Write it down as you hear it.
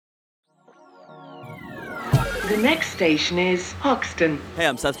The next station is Hoxton. Hey,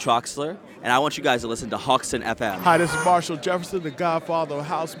 I'm Seth Troxler, and I want you guys to listen to Hoxton FM. Hi, this is Marshall Jefferson, the godfather of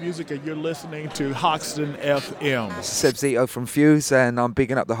house music, and you're listening to Hoxton FM. This is Seb Zito from Fuse, and I'm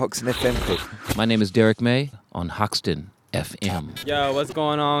bigging up the Hoxton FM crew. My name is Derek May on Hoxton FM. Yo, what's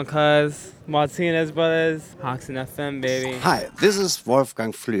going on, cuz? Martinez Brothers, Hoxton FM, baby. Hi, this is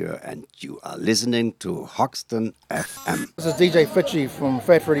Wolfgang Fleur, and you are listening to Hoxton FM. This is DJ Fitchy from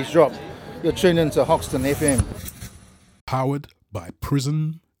Fat Freddy's Drop. You're tuned into Hoxton FM. Powered by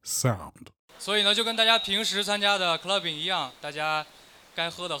Prison Sound. 所以呢，就跟大家平时参加的 clubbing 一样，大家该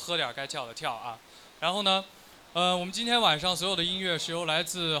喝的喝点，该跳的跳啊。然后呢，我们今天晚上所有的音乐是由来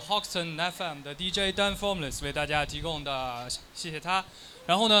自 Hoxton FM 的 DJ Dan Formless 为大家提供的，谢谢他。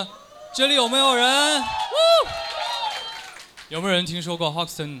然后呢，这里有没有人？有没有人听说过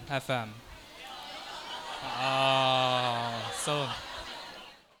Hoxton FM？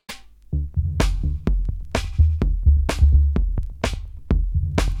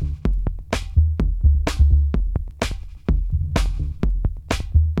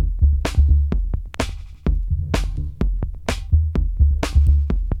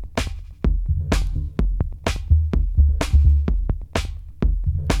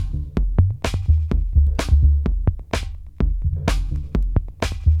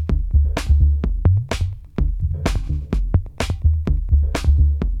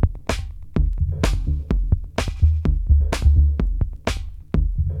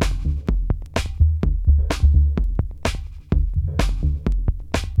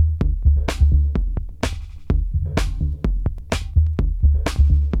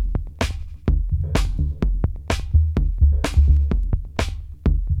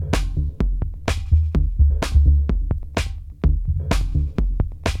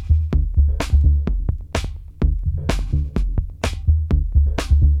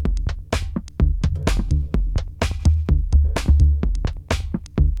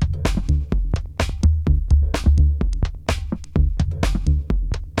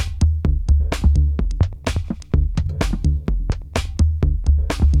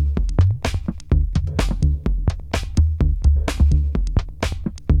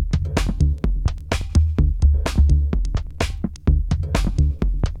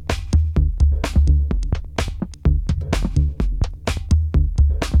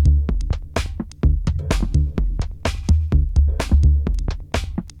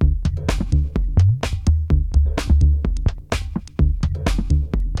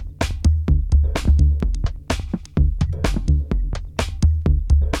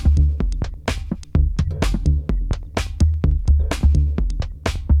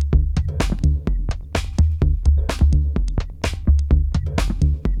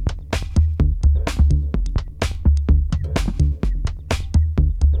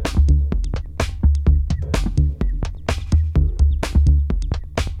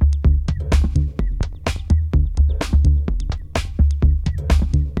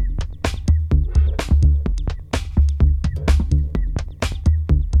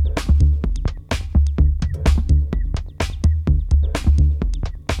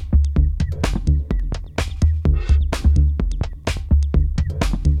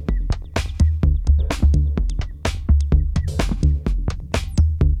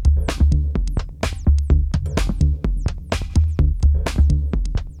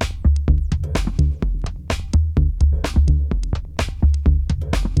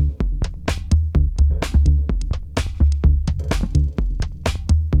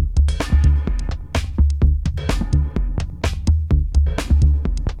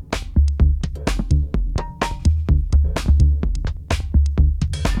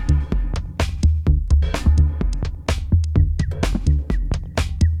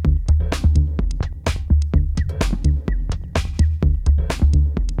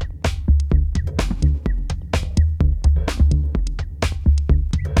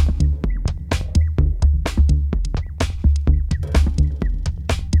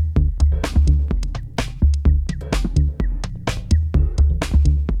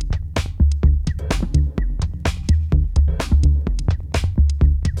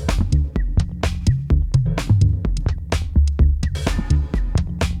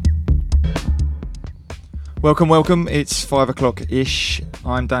 It's 5 o'clock-ish.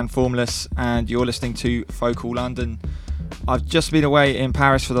 I'm Dan Formless, and you're listening to Focal London. I've just been away in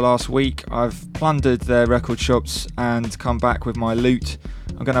Paris for the last week. I've plundered their record shops and come back with my loot.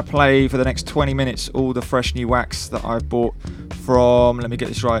 I'm going to play for the next 20 minutes all the fresh new wax that I've bought from, let me get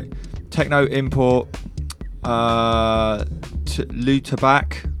this right, Techno Import, Tulabac,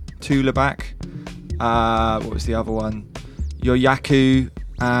 what was the other one? Yoyaku,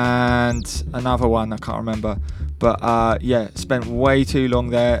 and another one I can't remember. But yeah, spent way too long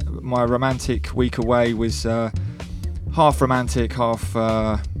there. My romantic week away was half romantic, half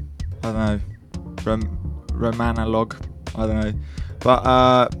I don't know, romanologue. I don't know.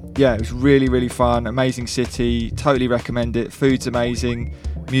 But yeah, it was really, really fun. Amazing city. Totally recommend it. Food's amazing.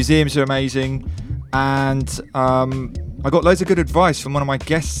 Museums are amazing. And I got loads of good advice from one of my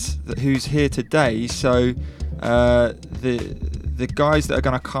guests who's here today. So the guys that are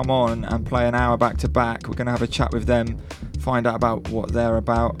going to come on and play an hour back to back, we're going to have a chat with them, find out about what they're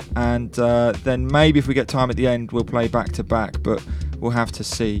about, and then maybe if we get time at the end we'll play back to back, but we'll have to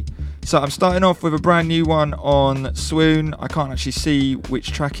see. So I'm starting off with a brand new one on Swoon. I can't actually see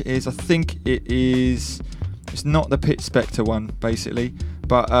which track it is. I think it's not the Pit Spectre one basically,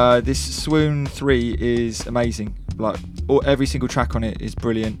 but this Swoon 3 is amazing. Like every single track on it is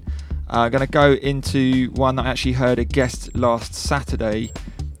brilliant. I'm going to go into one that I actually heard a guest last Saturday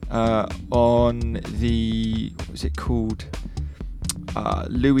on the, what was it called?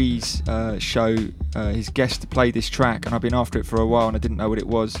 Louis' show. His guest played this track and I've been after it for a while and I didn't know what it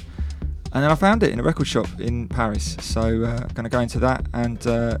was. And then I found it in a record shop in Paris. So I'm going to go into that and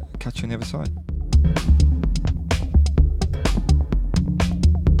catch you on the other side.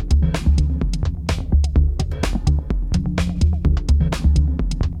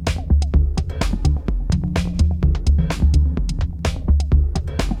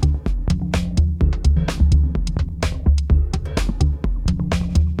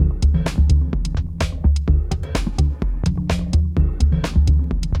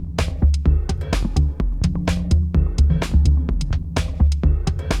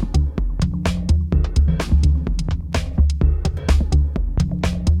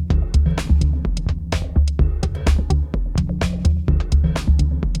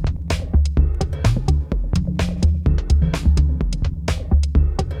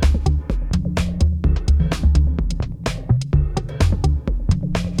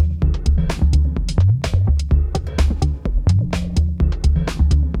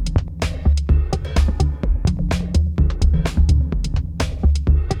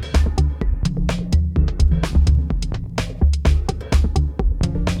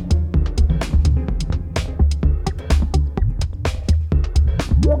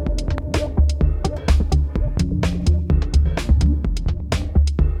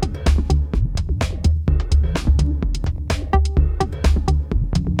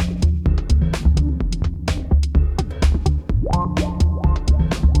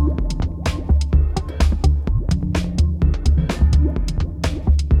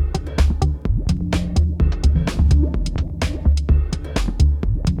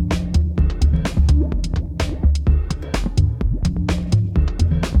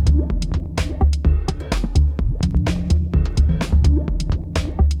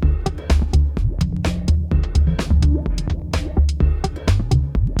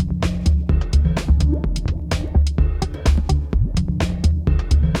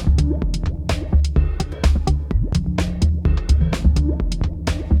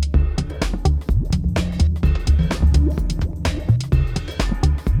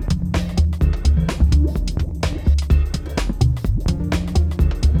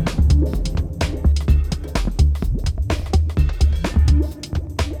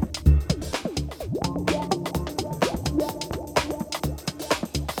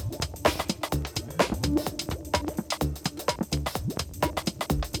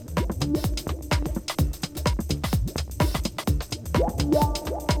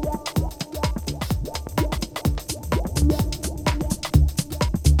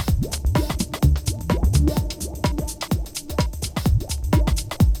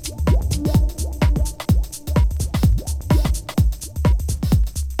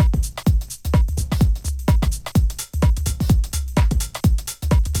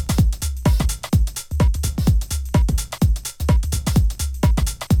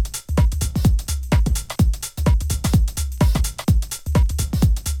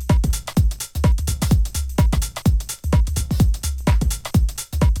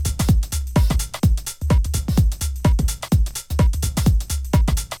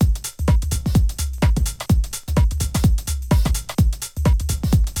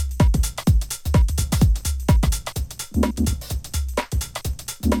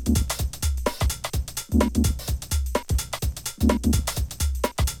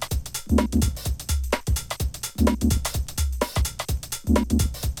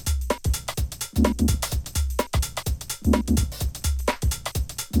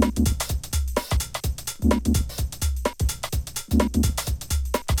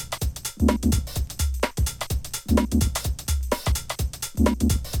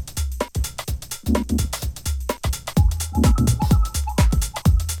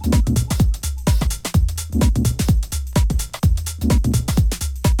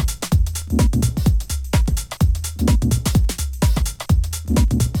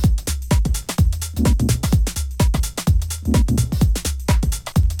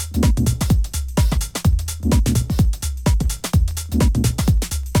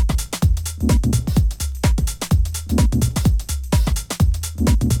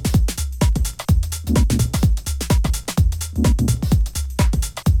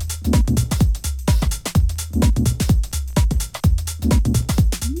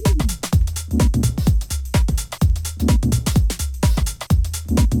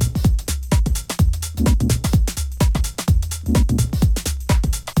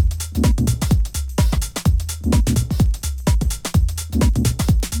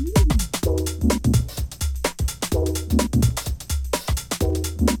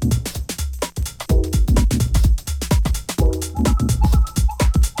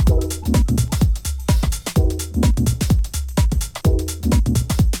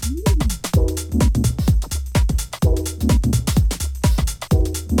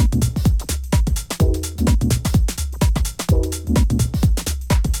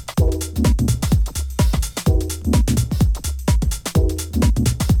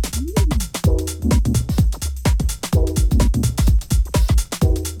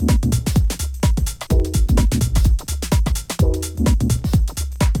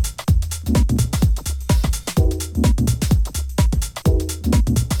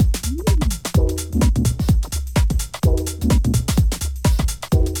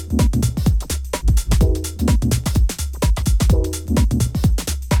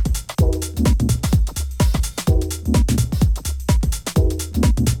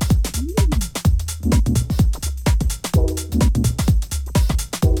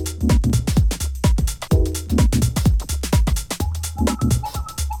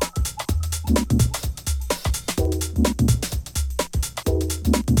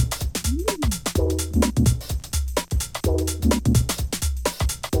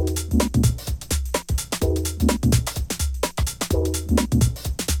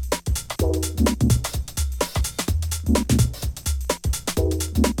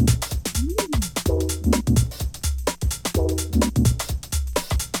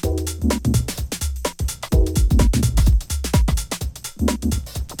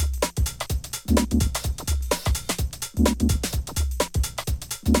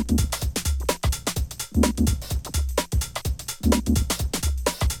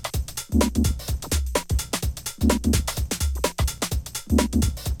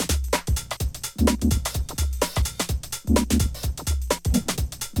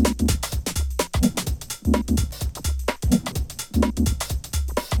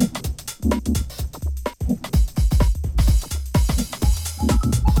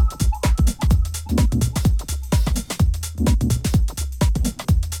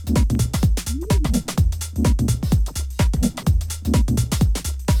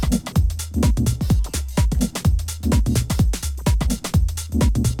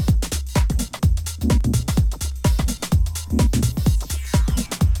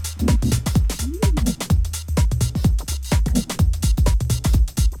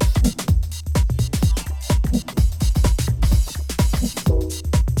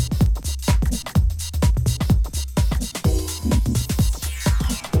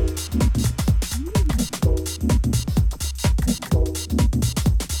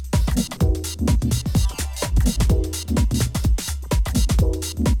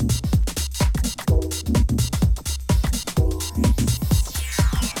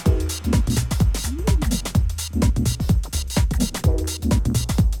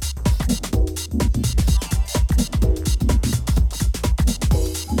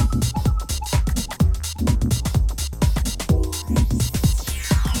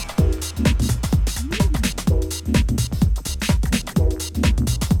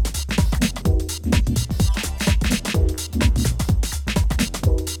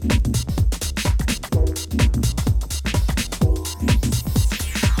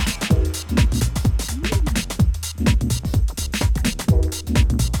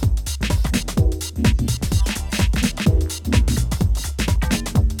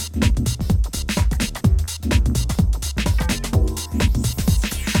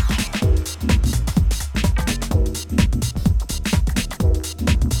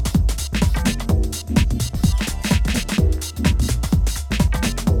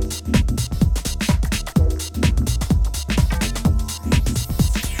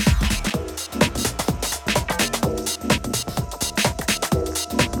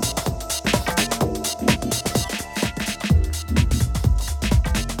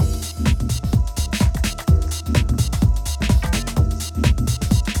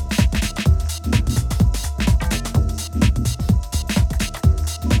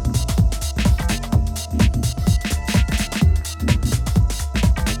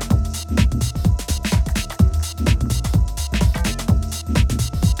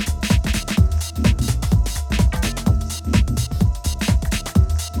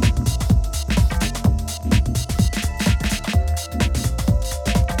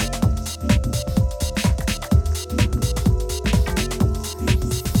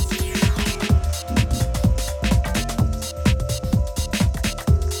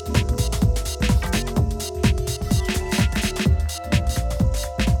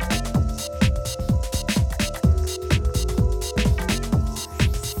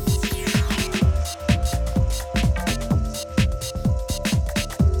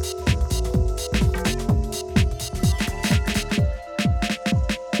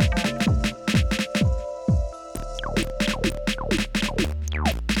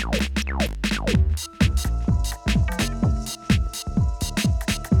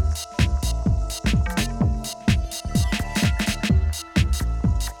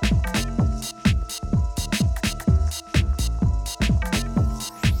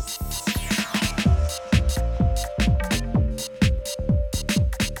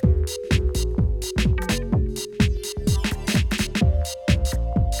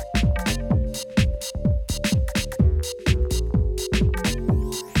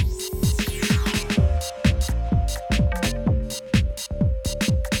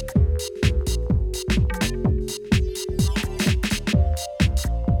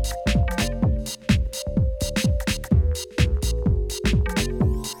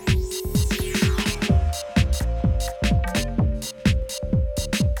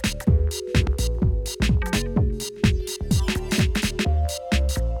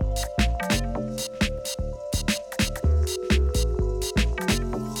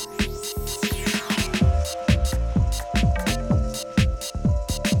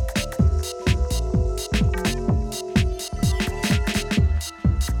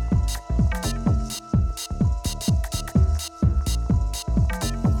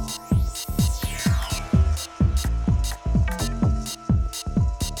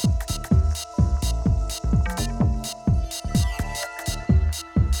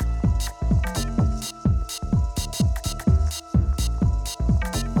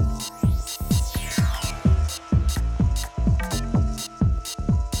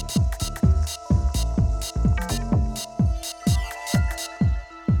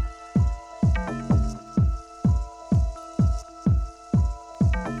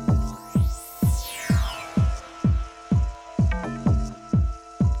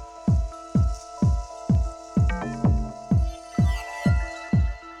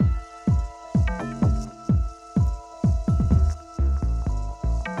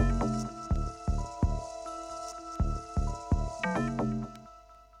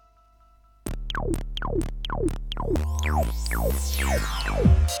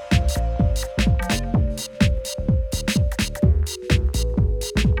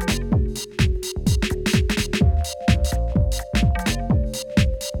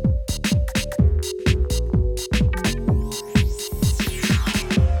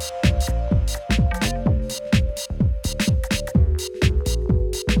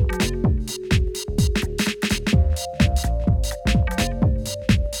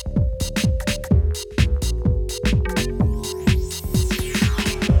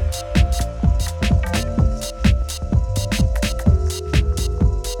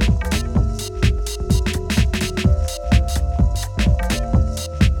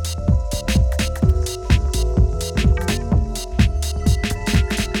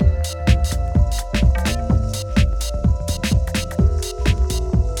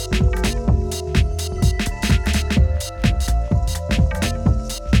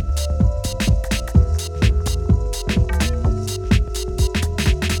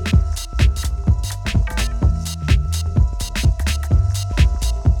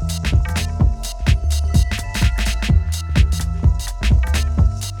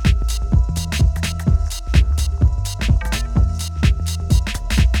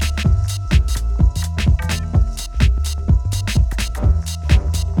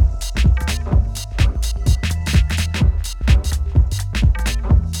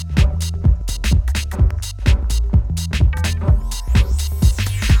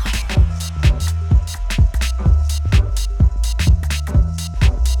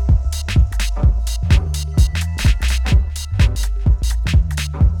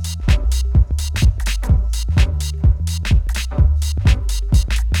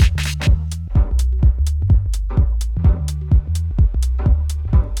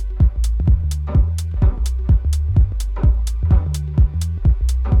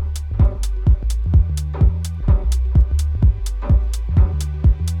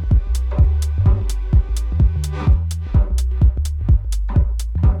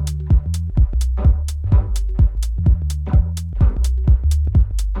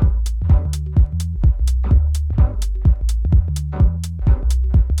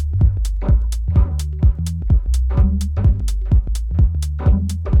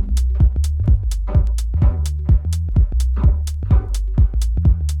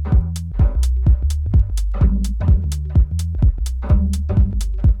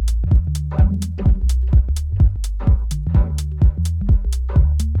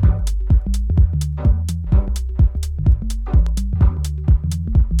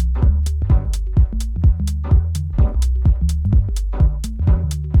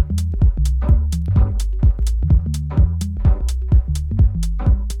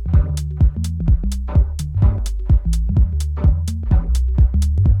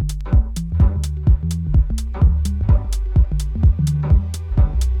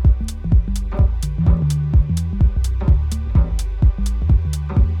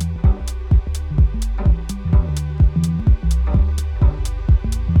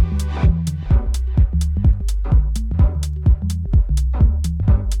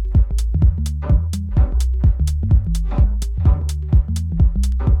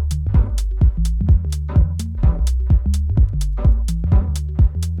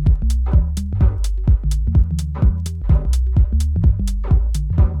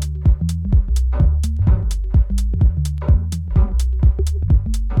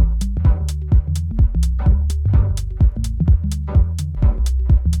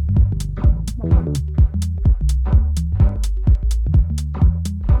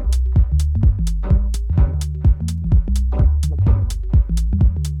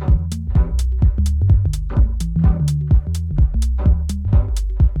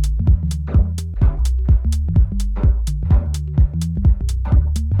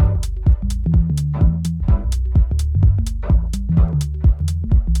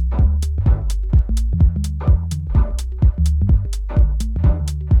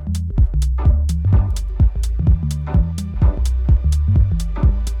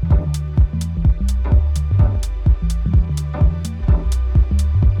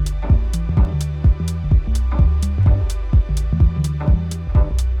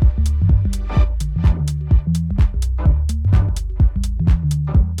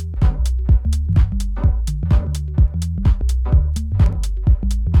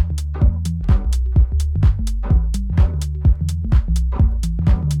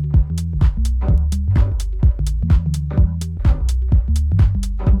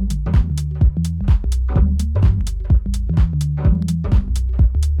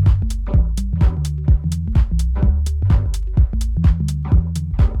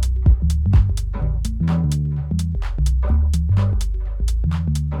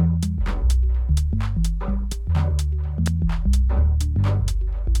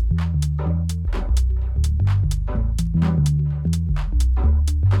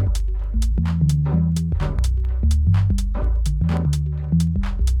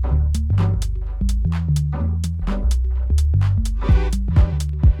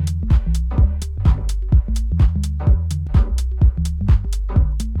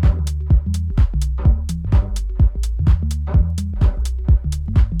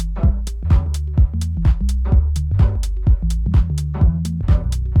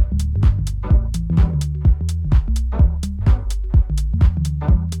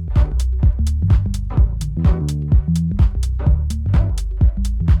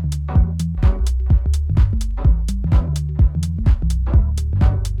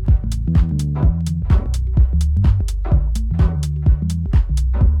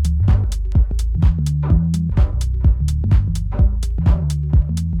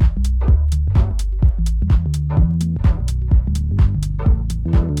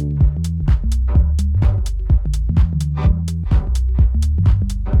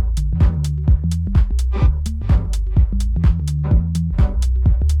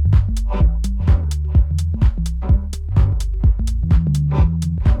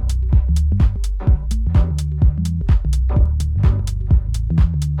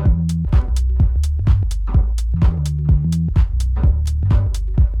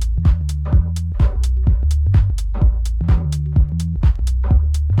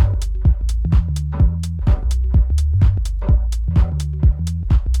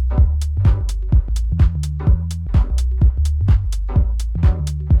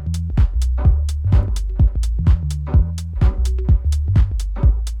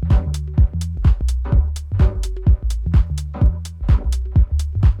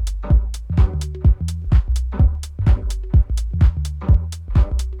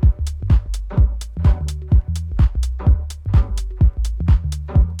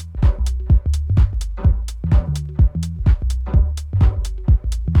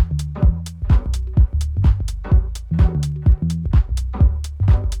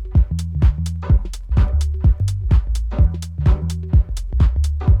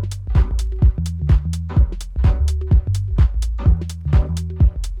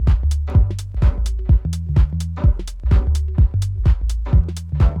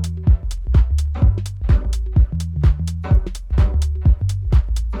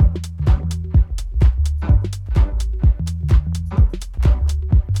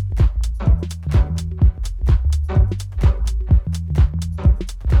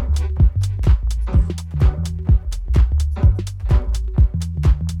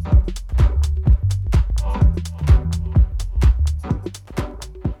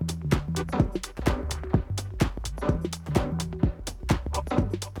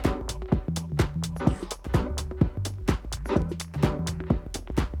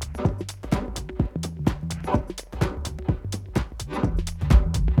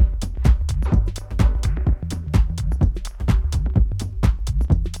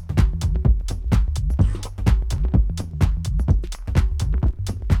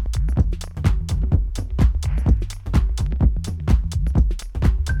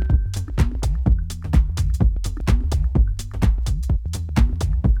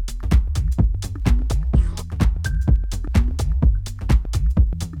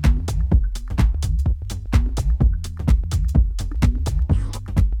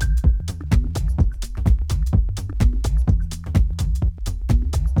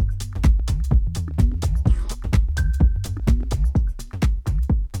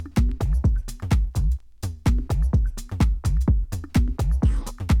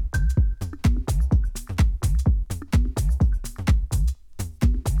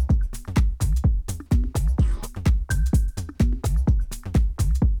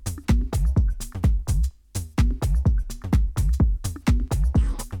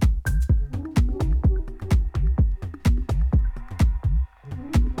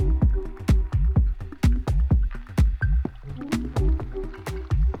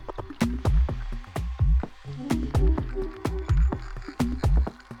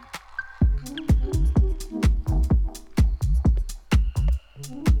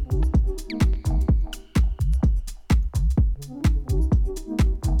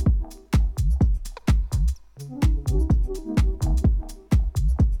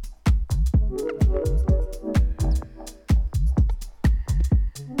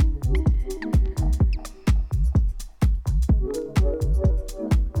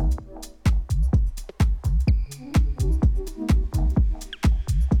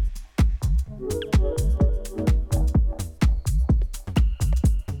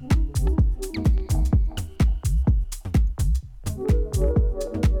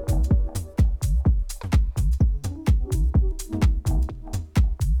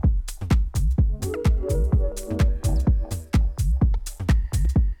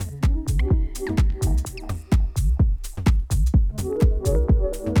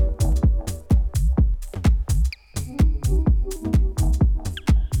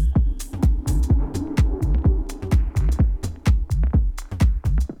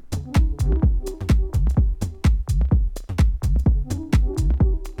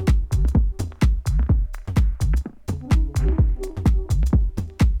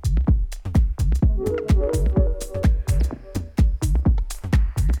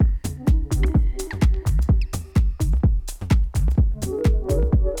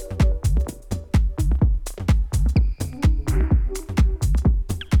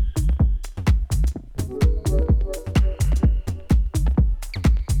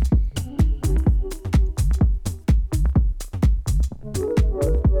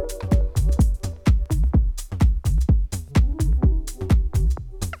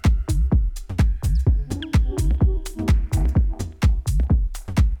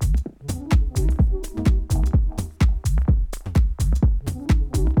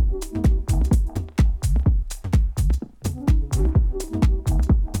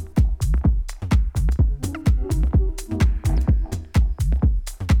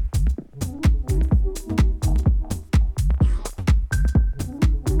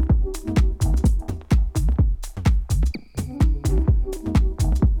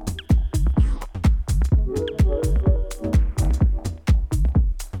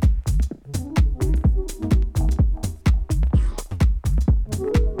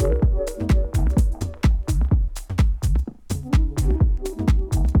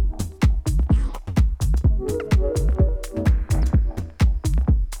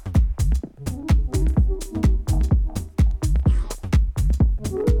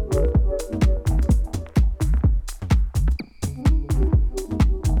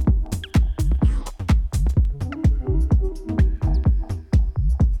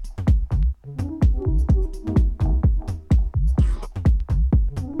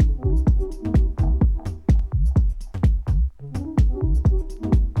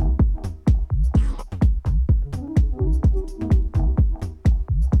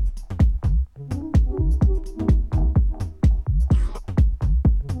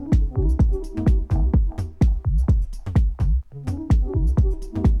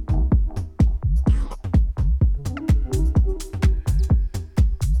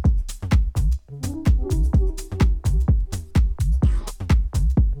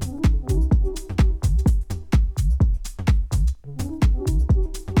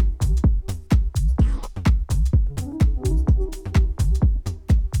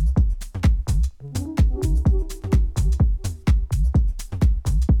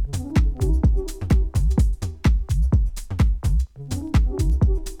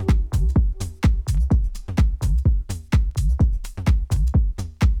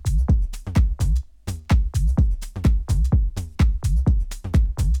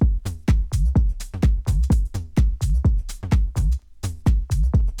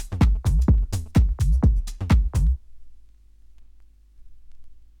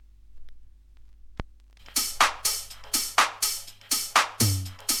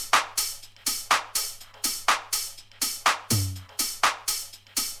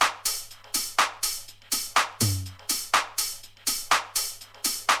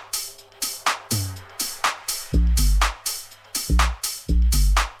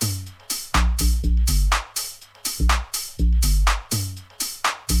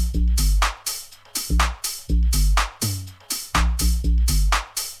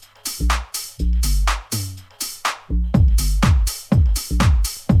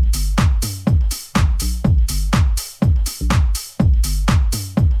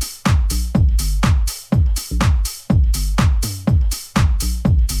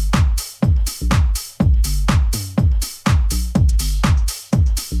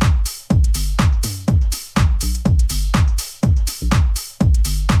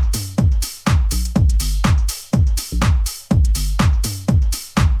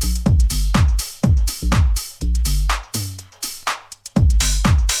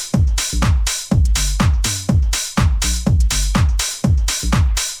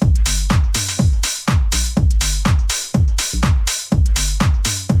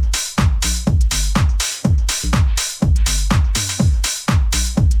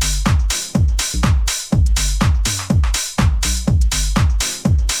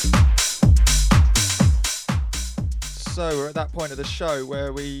 So we're at that point of the show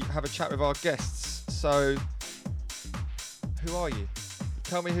where we have a chat with our guests. So, who are you?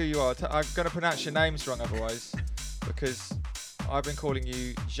 Tell me who you are. I'm going to pronounce your names wrong otherwise, because I've been calling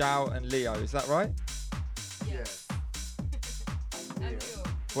you Zhao and Leo. Is that right? Yes.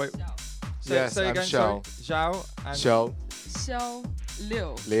 Wait. Yes, say I'm again, Xiao. Sorry. Zhao and Xiao.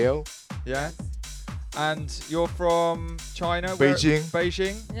 Liu. Leo. Yeah. And you're from China? Beijing.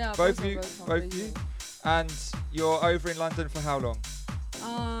 Beijing? Yeah, both of of you? us from Both of you? And you're over in London for how long?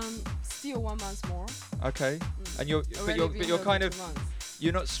 Still 1 month more. Okay. And you're kind of,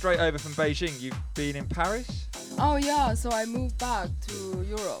 you're not straight over from Beijing. You've been in Paris? Oh yeah, so I moved back to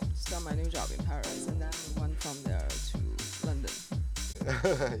Europe to start my new job in Paris, and then went from there to London.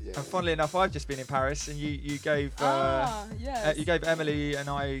 Yeah. And funnily enough, I've just been in Paris, and you gave yes. you gave Emily and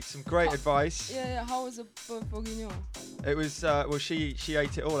I some great advice. Yeah. How was the bourguignon? It was well, she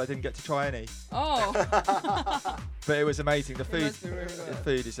ate it all. I didn't get to try any. Oh. But it was amazing. The food, must be really good. the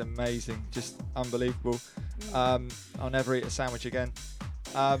food is amazing, just unbelievable. I'll never eat a sandwich again.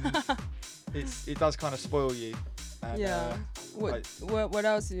 It does kind of spoil you. And, yeah. What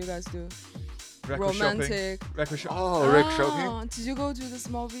else do you guys do? Record Romantic. shopping. Record shopping. Oh, record shopping. Did you go to the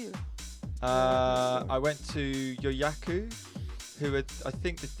small ville? I went to Yoyaku, who are I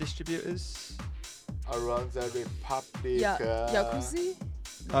think the distributors. Around the Republic. Yeah. Jacuzzi?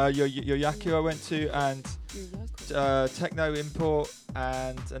 Yoyaku I went to, and Techno Import,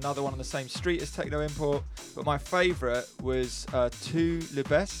 and another one on the same street as Techno Import. But my favourite was Tout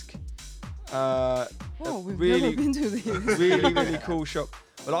Lebesque. We've really, never been to these. really cool shop.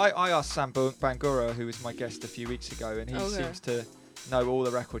 Well, I asked Sam Bangura, who was my guest a few weeks ago, and he seems to know all the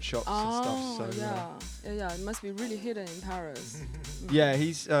record shops and stuff. So yeah, it must be really hidden in Paris. yeah,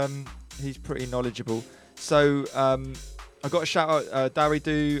 he's pretty knowledgeable. So I got a shout out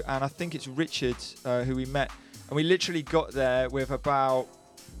Daridou, and I think it's Richard who we met, and we literally got there with about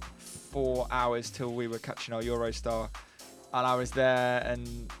 4 hours till we were catching our Eurostar. And I was there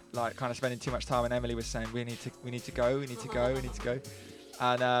and like kind of spending too much time, and Emily was saying we need to go.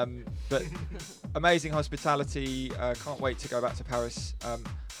 And but amazing hospitality. Can't wait to go back to Paris.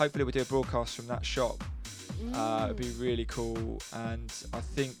 Hopefully we'll do a broadcast from that shop. It'd be really cool, and I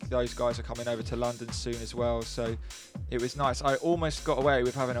think those guys are coming over to London soon as well. So it was nice. I almost got away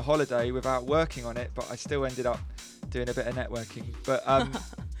with having a holiday without working on it, but I still ended up doing a bit of networking. But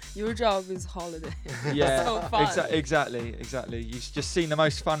your job is holiday. Yeah, so fun. Exactly. You've just seen the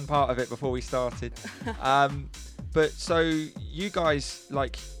most fun part of it before we started. But so you guys,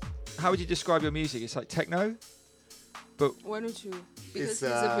 like, how would you describe your music? It's like techno, but why don't you? Because It's he's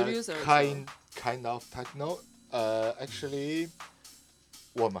a producer. kind of techno. Actually,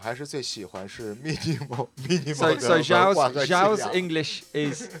 我们还是最喜欢是 minimal So 的文化和质量 Zhao's English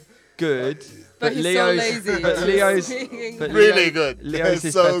is good, but he's Leo's so lazy. but Leo's really good. Leo's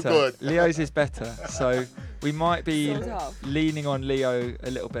is so better. good. Leo's is better. So we might be So tough. leaning on Leo a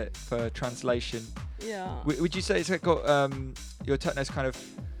little bit for translation. Yeah. Would you say it's got your techno's kind of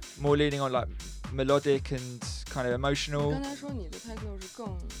more leaning on like melodic and kind of 刚 emotional? 才说你的 techno 是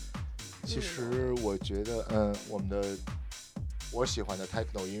更。其实我觉得，我喜欢的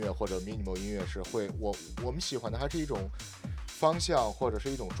techno 音乐或者 minimal 音乐是我们喜欢的还是一种方向或者是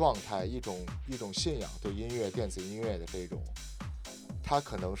一种状态，一种信仰对音乐、电子音乐的这种，它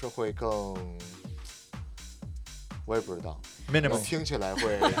可能是会更，我也不知道。Minimal. 听起来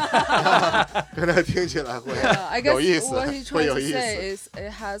会，可能听起来会 I 有意 guess 思， what he 会 trying 有 to 意 say 思。 is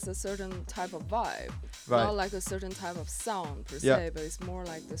it has a certain type of vibe, Right. not like a certain type of sound per Yeah. se, but it's more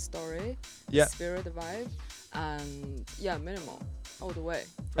like the story, Yeah. the spirit, the vibe, and yeah, minimal all the way.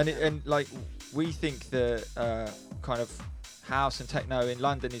 And like we think the kind of house and techno in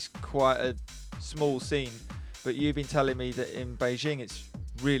London is quite a small scene, but you've been telling me that in Beijing it's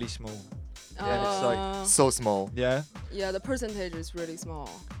really small. And it's like so small. Yeah. Yeah, the percentage is really small.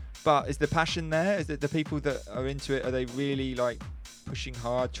 But is the passion there? Is it the people that are into it? Are they really like pushing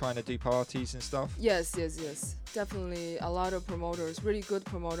hard, trying to do parties and stuff? Yes. Definitely a lot of promoters, really good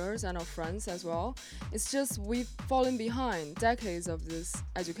promoters, and our friends as well. It's just we've fallen behind decades of this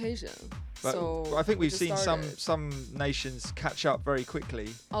education. But So I think we we've just seen started. some nations catch up very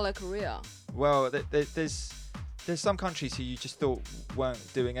quickly. Like Korea. Well, there's some countries who you just thought weren't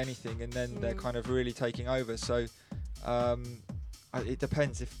doing anything, and then they're kind of really taking over. So it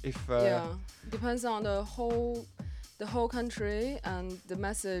depends if yeah, depends on the whole country and the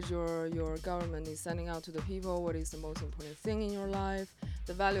message your government is sending out to the people. What is the most important thing in your life,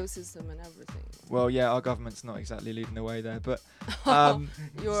 the value system and everything. Well, yeah, our government's not exactly leading the way there, but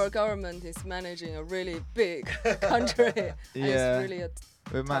your government is managing a really big country. Yeah. It's really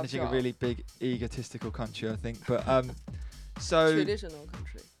We're managing a job. really big egotistical country, I think. But so Traditional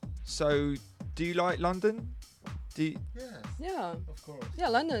country. So, do you like London? Do you, Yeah. Of course. Yeah,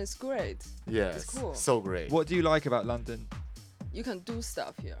 London is great. Yes. It's cool. So great. what do you like about London? You can do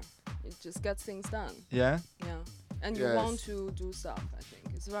stuff here. You just get things done. Yeah. Yeah. And you Yes. want to do stuff, I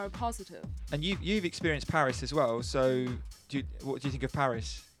think. It's very positive. And you've experienced Paris as well. So, what do you think of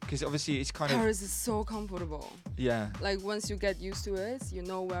Paris? Because obviously it's kind Paris is so comfortable. of yeah. Like once you get used to it, you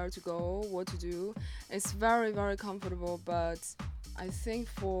know where to go, what to do. It's very, very comfortable, but I think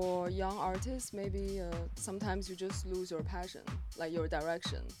for young artists, maybe sometimes you just lose your passion, like your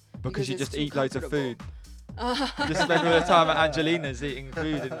direction. Because you it's just too eat loads of food. comfortable. You just spend all the time at Angelina's eating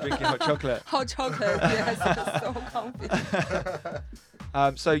food and drinking hot chocolate. Hot chocolate, yes, it's so comfy.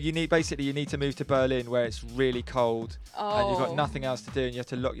 So you need to move to Berlin where it's really cold and you've got Oh. nothing else to do and you have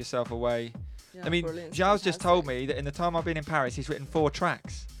to lock yourself away. Yeah, I mean, Berlin's Zhao's just told fantastic. me that in the time I've been in Paris, he's written 4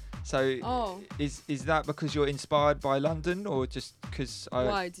 tracks. So Oh. is that because you're inspired by London or just because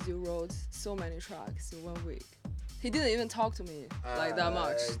Why did you wrote so many tracks in 1 week? He didn't even talk to me like that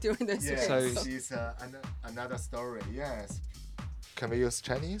much during this week. So- it's another story. Yes. Can we use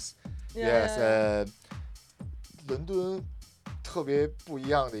Chinese? Yeah, Yes. 伦敦特别不一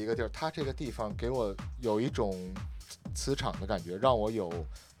样的一个地儿，它这个地方给我有一种磁场的感觉，让我有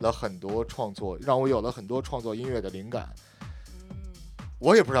了很多创作音乐的灵感。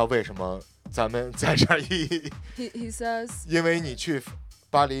我也不知道为什么咱们在这儿He says 因为你去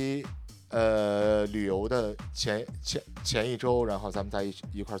巴黎旅游的前一周，然后咱们在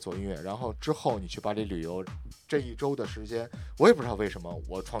一块儿做音乐，然后之后你去巴黎旅游这一周的时间，我也不知道为什么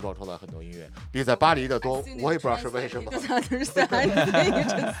我创作出来很多音乐比在巴黎的多，我也不知道是为什么。 He doesn't understand anything. He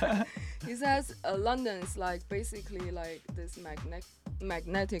just said- He says London is like basically like this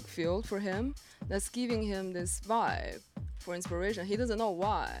magnetic field for him that's giving him this vibe for inspiration. He doesn't know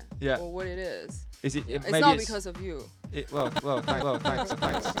why Yeah. or what it is. Is it? It's maybe not because of you. Thanks.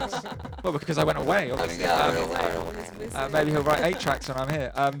 Well, because I went away. Obviously. Maybe he'll write 8 tracks when I'm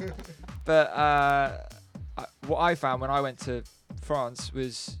here. But what I found when I went to France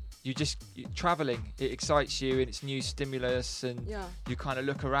was traveling. It excites you and it's new stimulus and Yeah. you kind of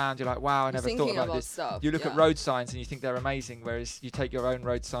look around. You're like, wow, I You're never thought thinking about about this. stuff, You look at yeah. road signs and you think they're amazing, whereas you take your own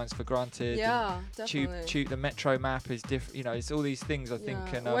road signs for granted. Yeah, and definitely. the metro map is different. You know, it's all these things I think.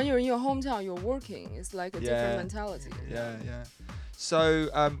 Yeah. And, When you're in your hometown, you're working. It's like a different mentality. Yeah. So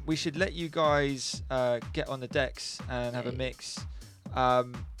we should let you guys get on the decks and have a mix.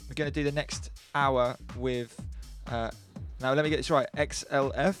 We're going to do the next hour with. Now let me get this right.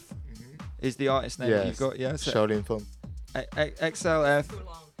 XLF is the artist name that you've got. Yeah. So Shaolin Feng. XLF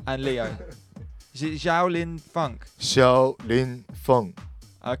and Leo. Shaolin Funk. Shaolin Feng.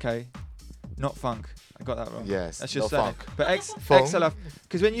 Okay. Not funk. I got that wrong. Yes. That's your no surname. funk. But Feng. XLF.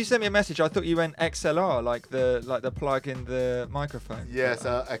 Because when you sent me a message, I thought you went XLR, like the plug in the microphone. Yes.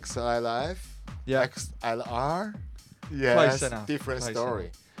 XLF. Yeah. XLR. Yes. Close enough. Different Close story.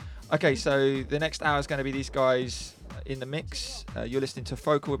 enough. Okay, so the next hour is going to be these guys in the mix. You're listening to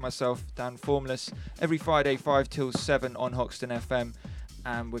Focal with myself, Dan Formless, every Friday 5 till 7 on Hoxton FM,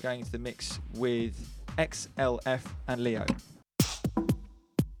 and we're going into the mix with XLF and Leo.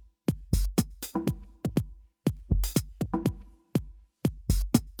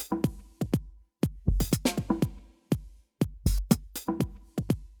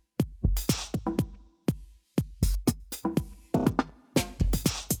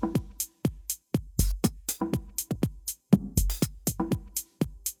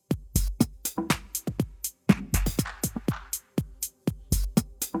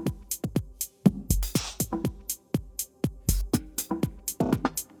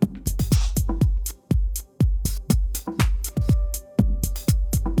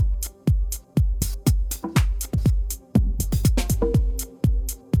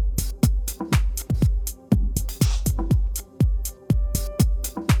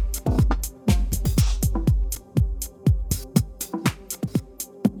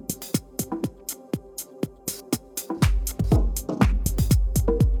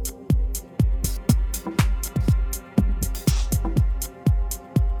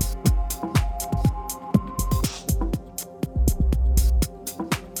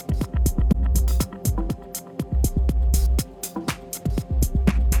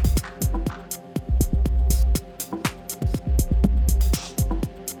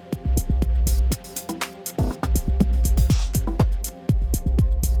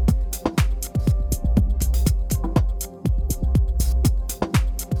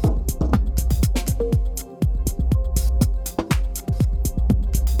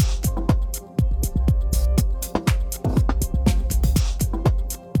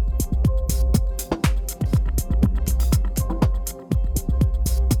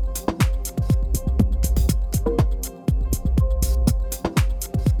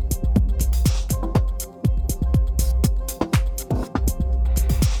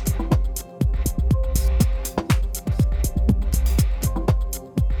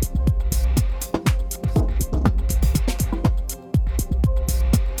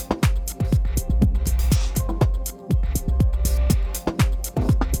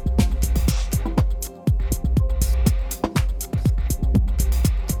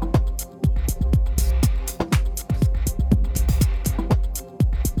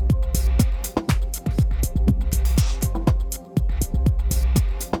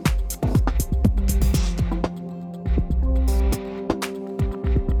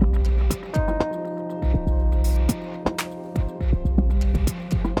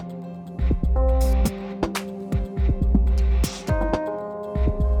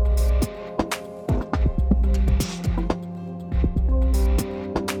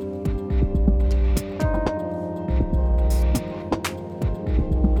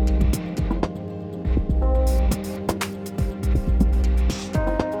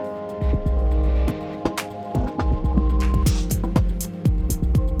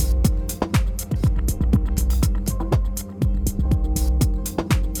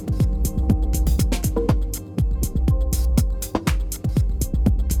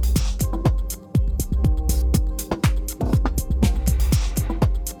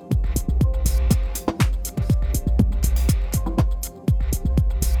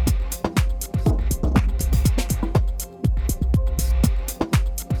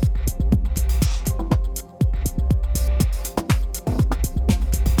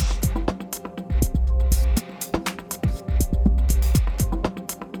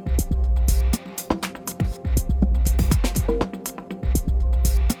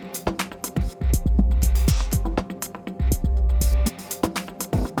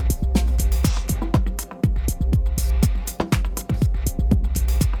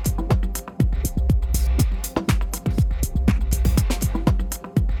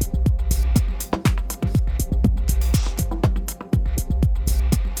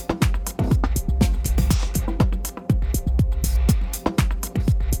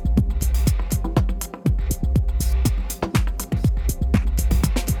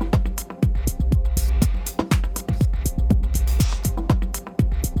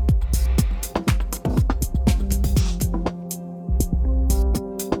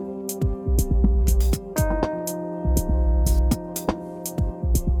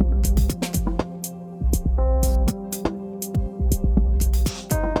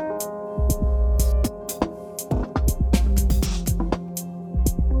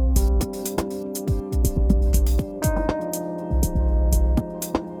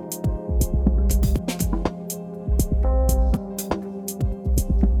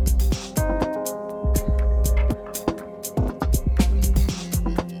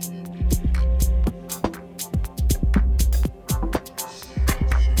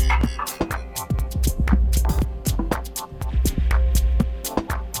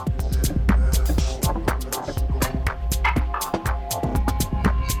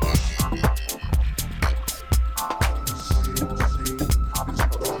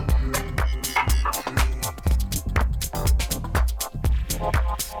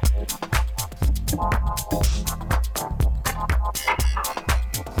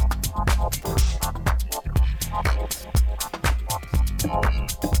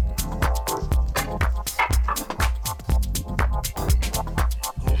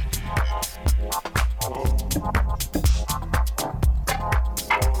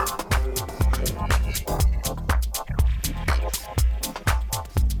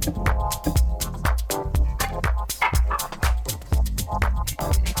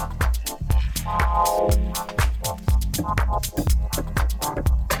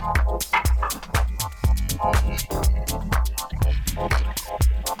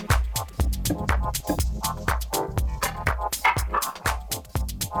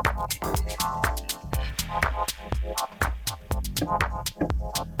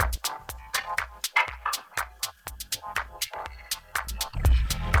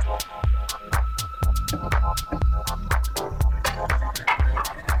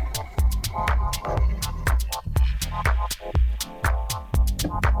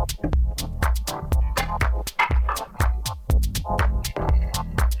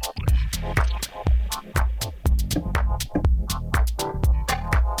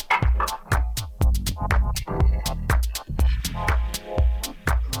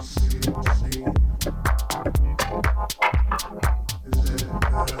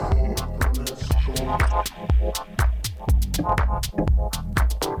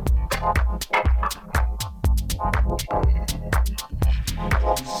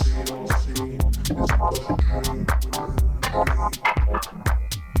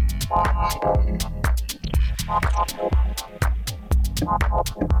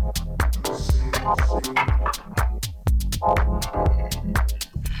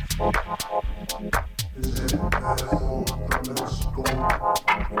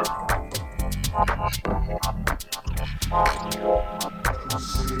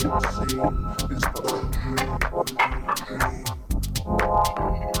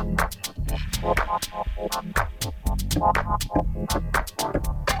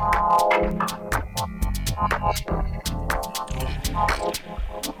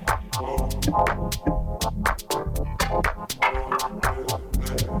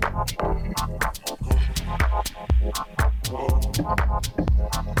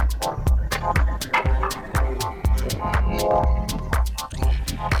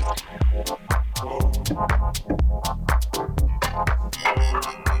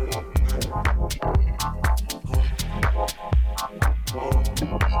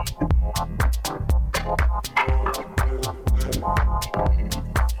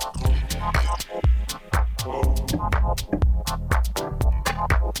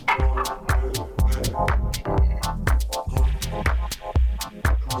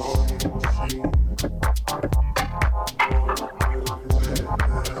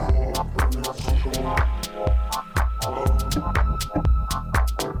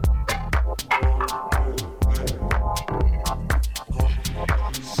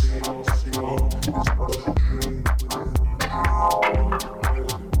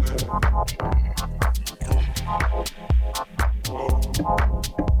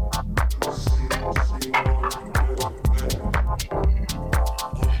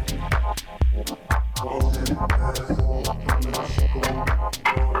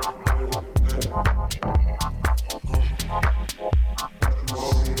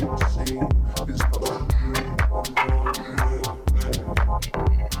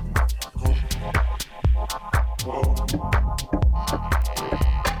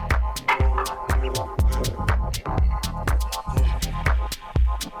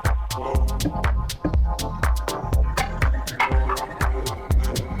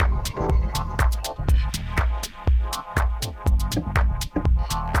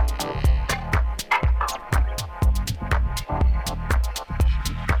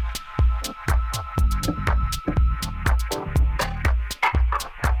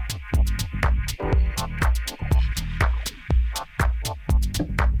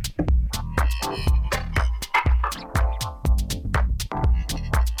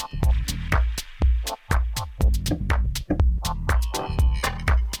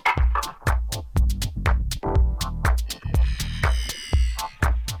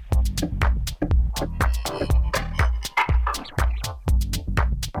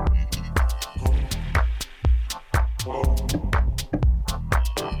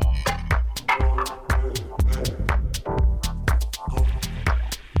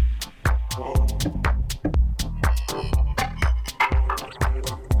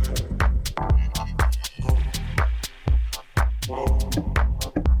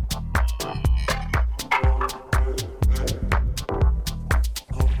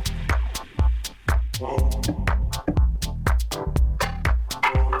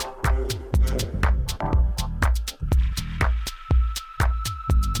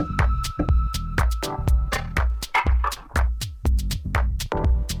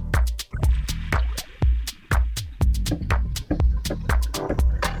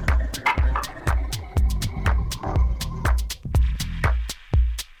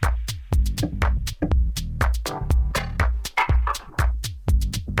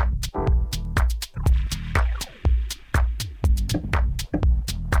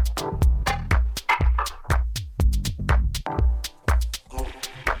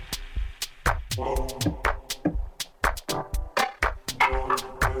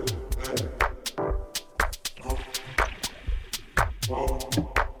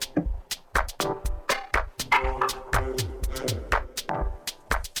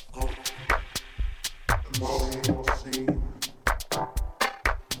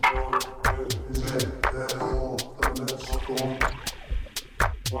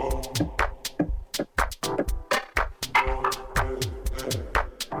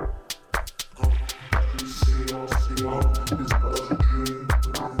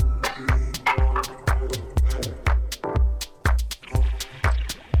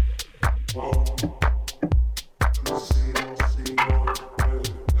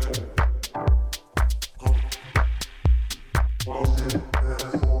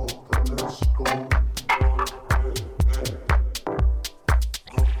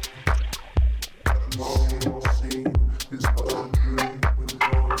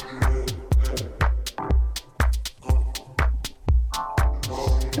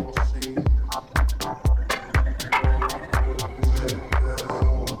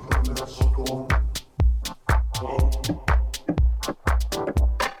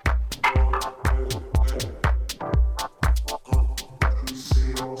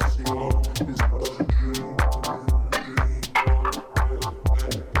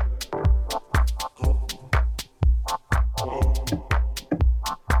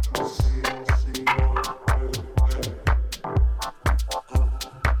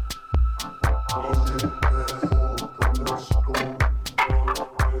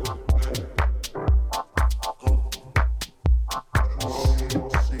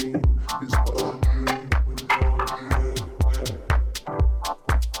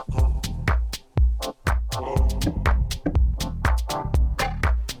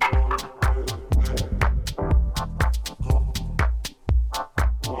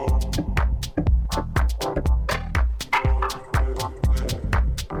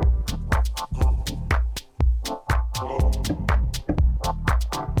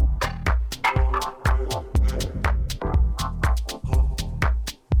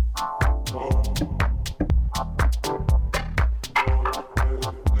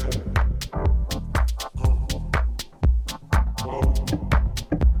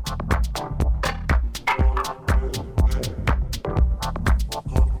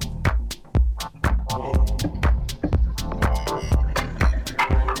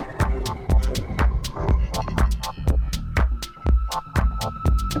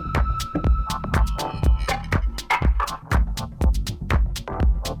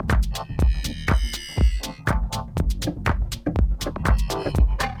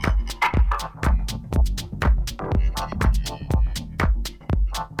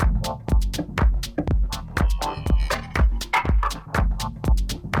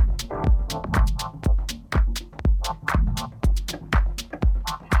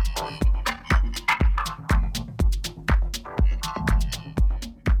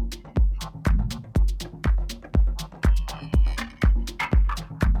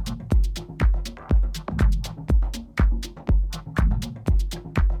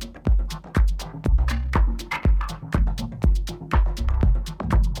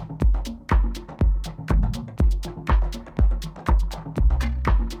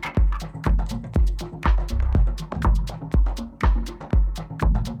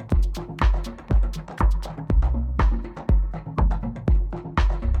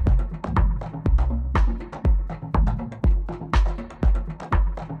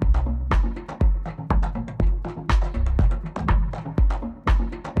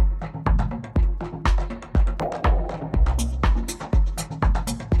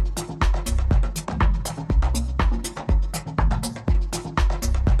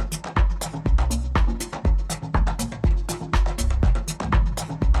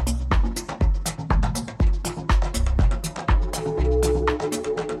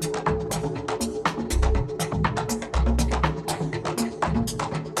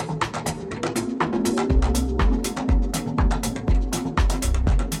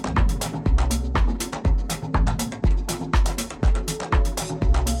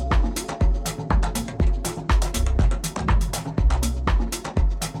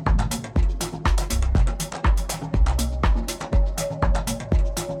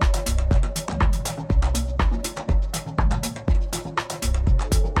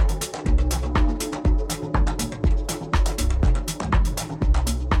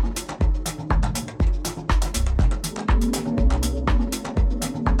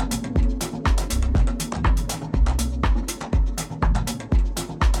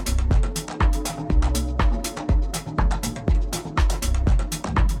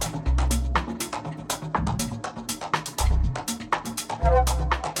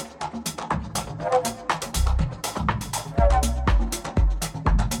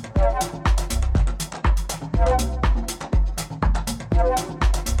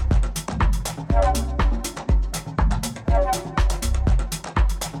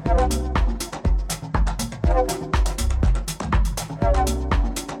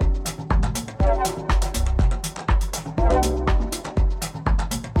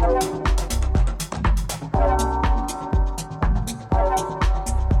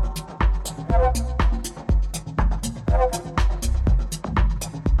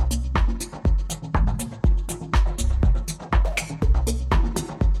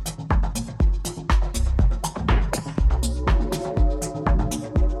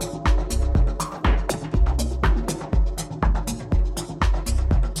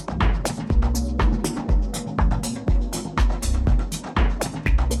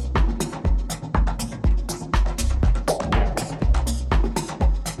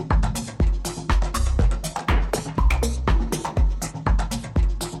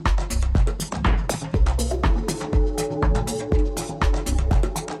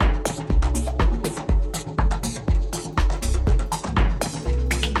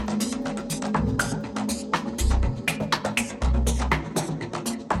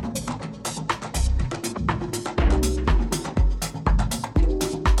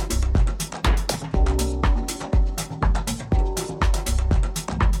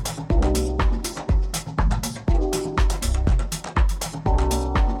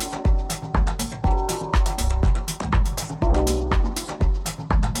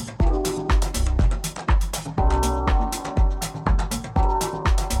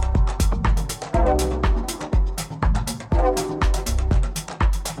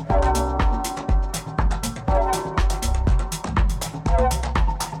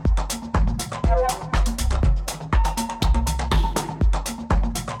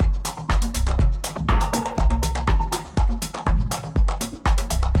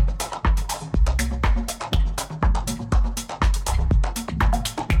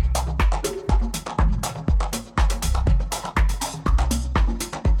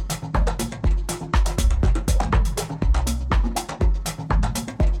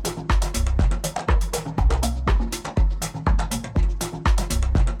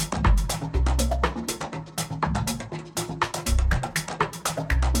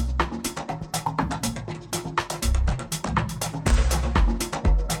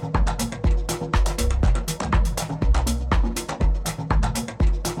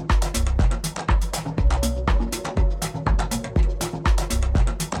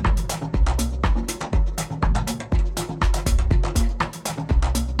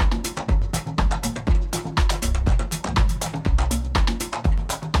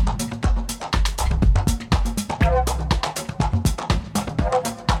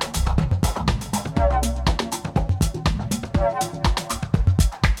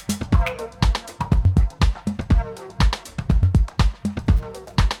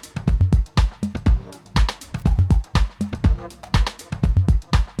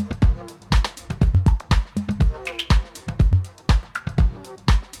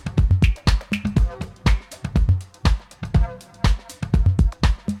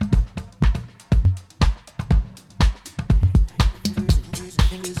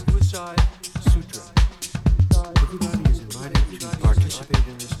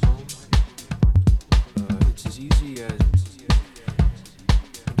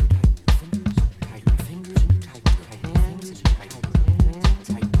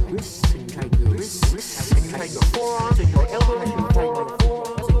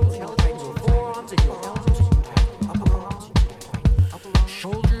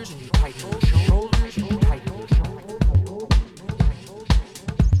 shoulders and you tighten your shoulders and you tighten your shoulders.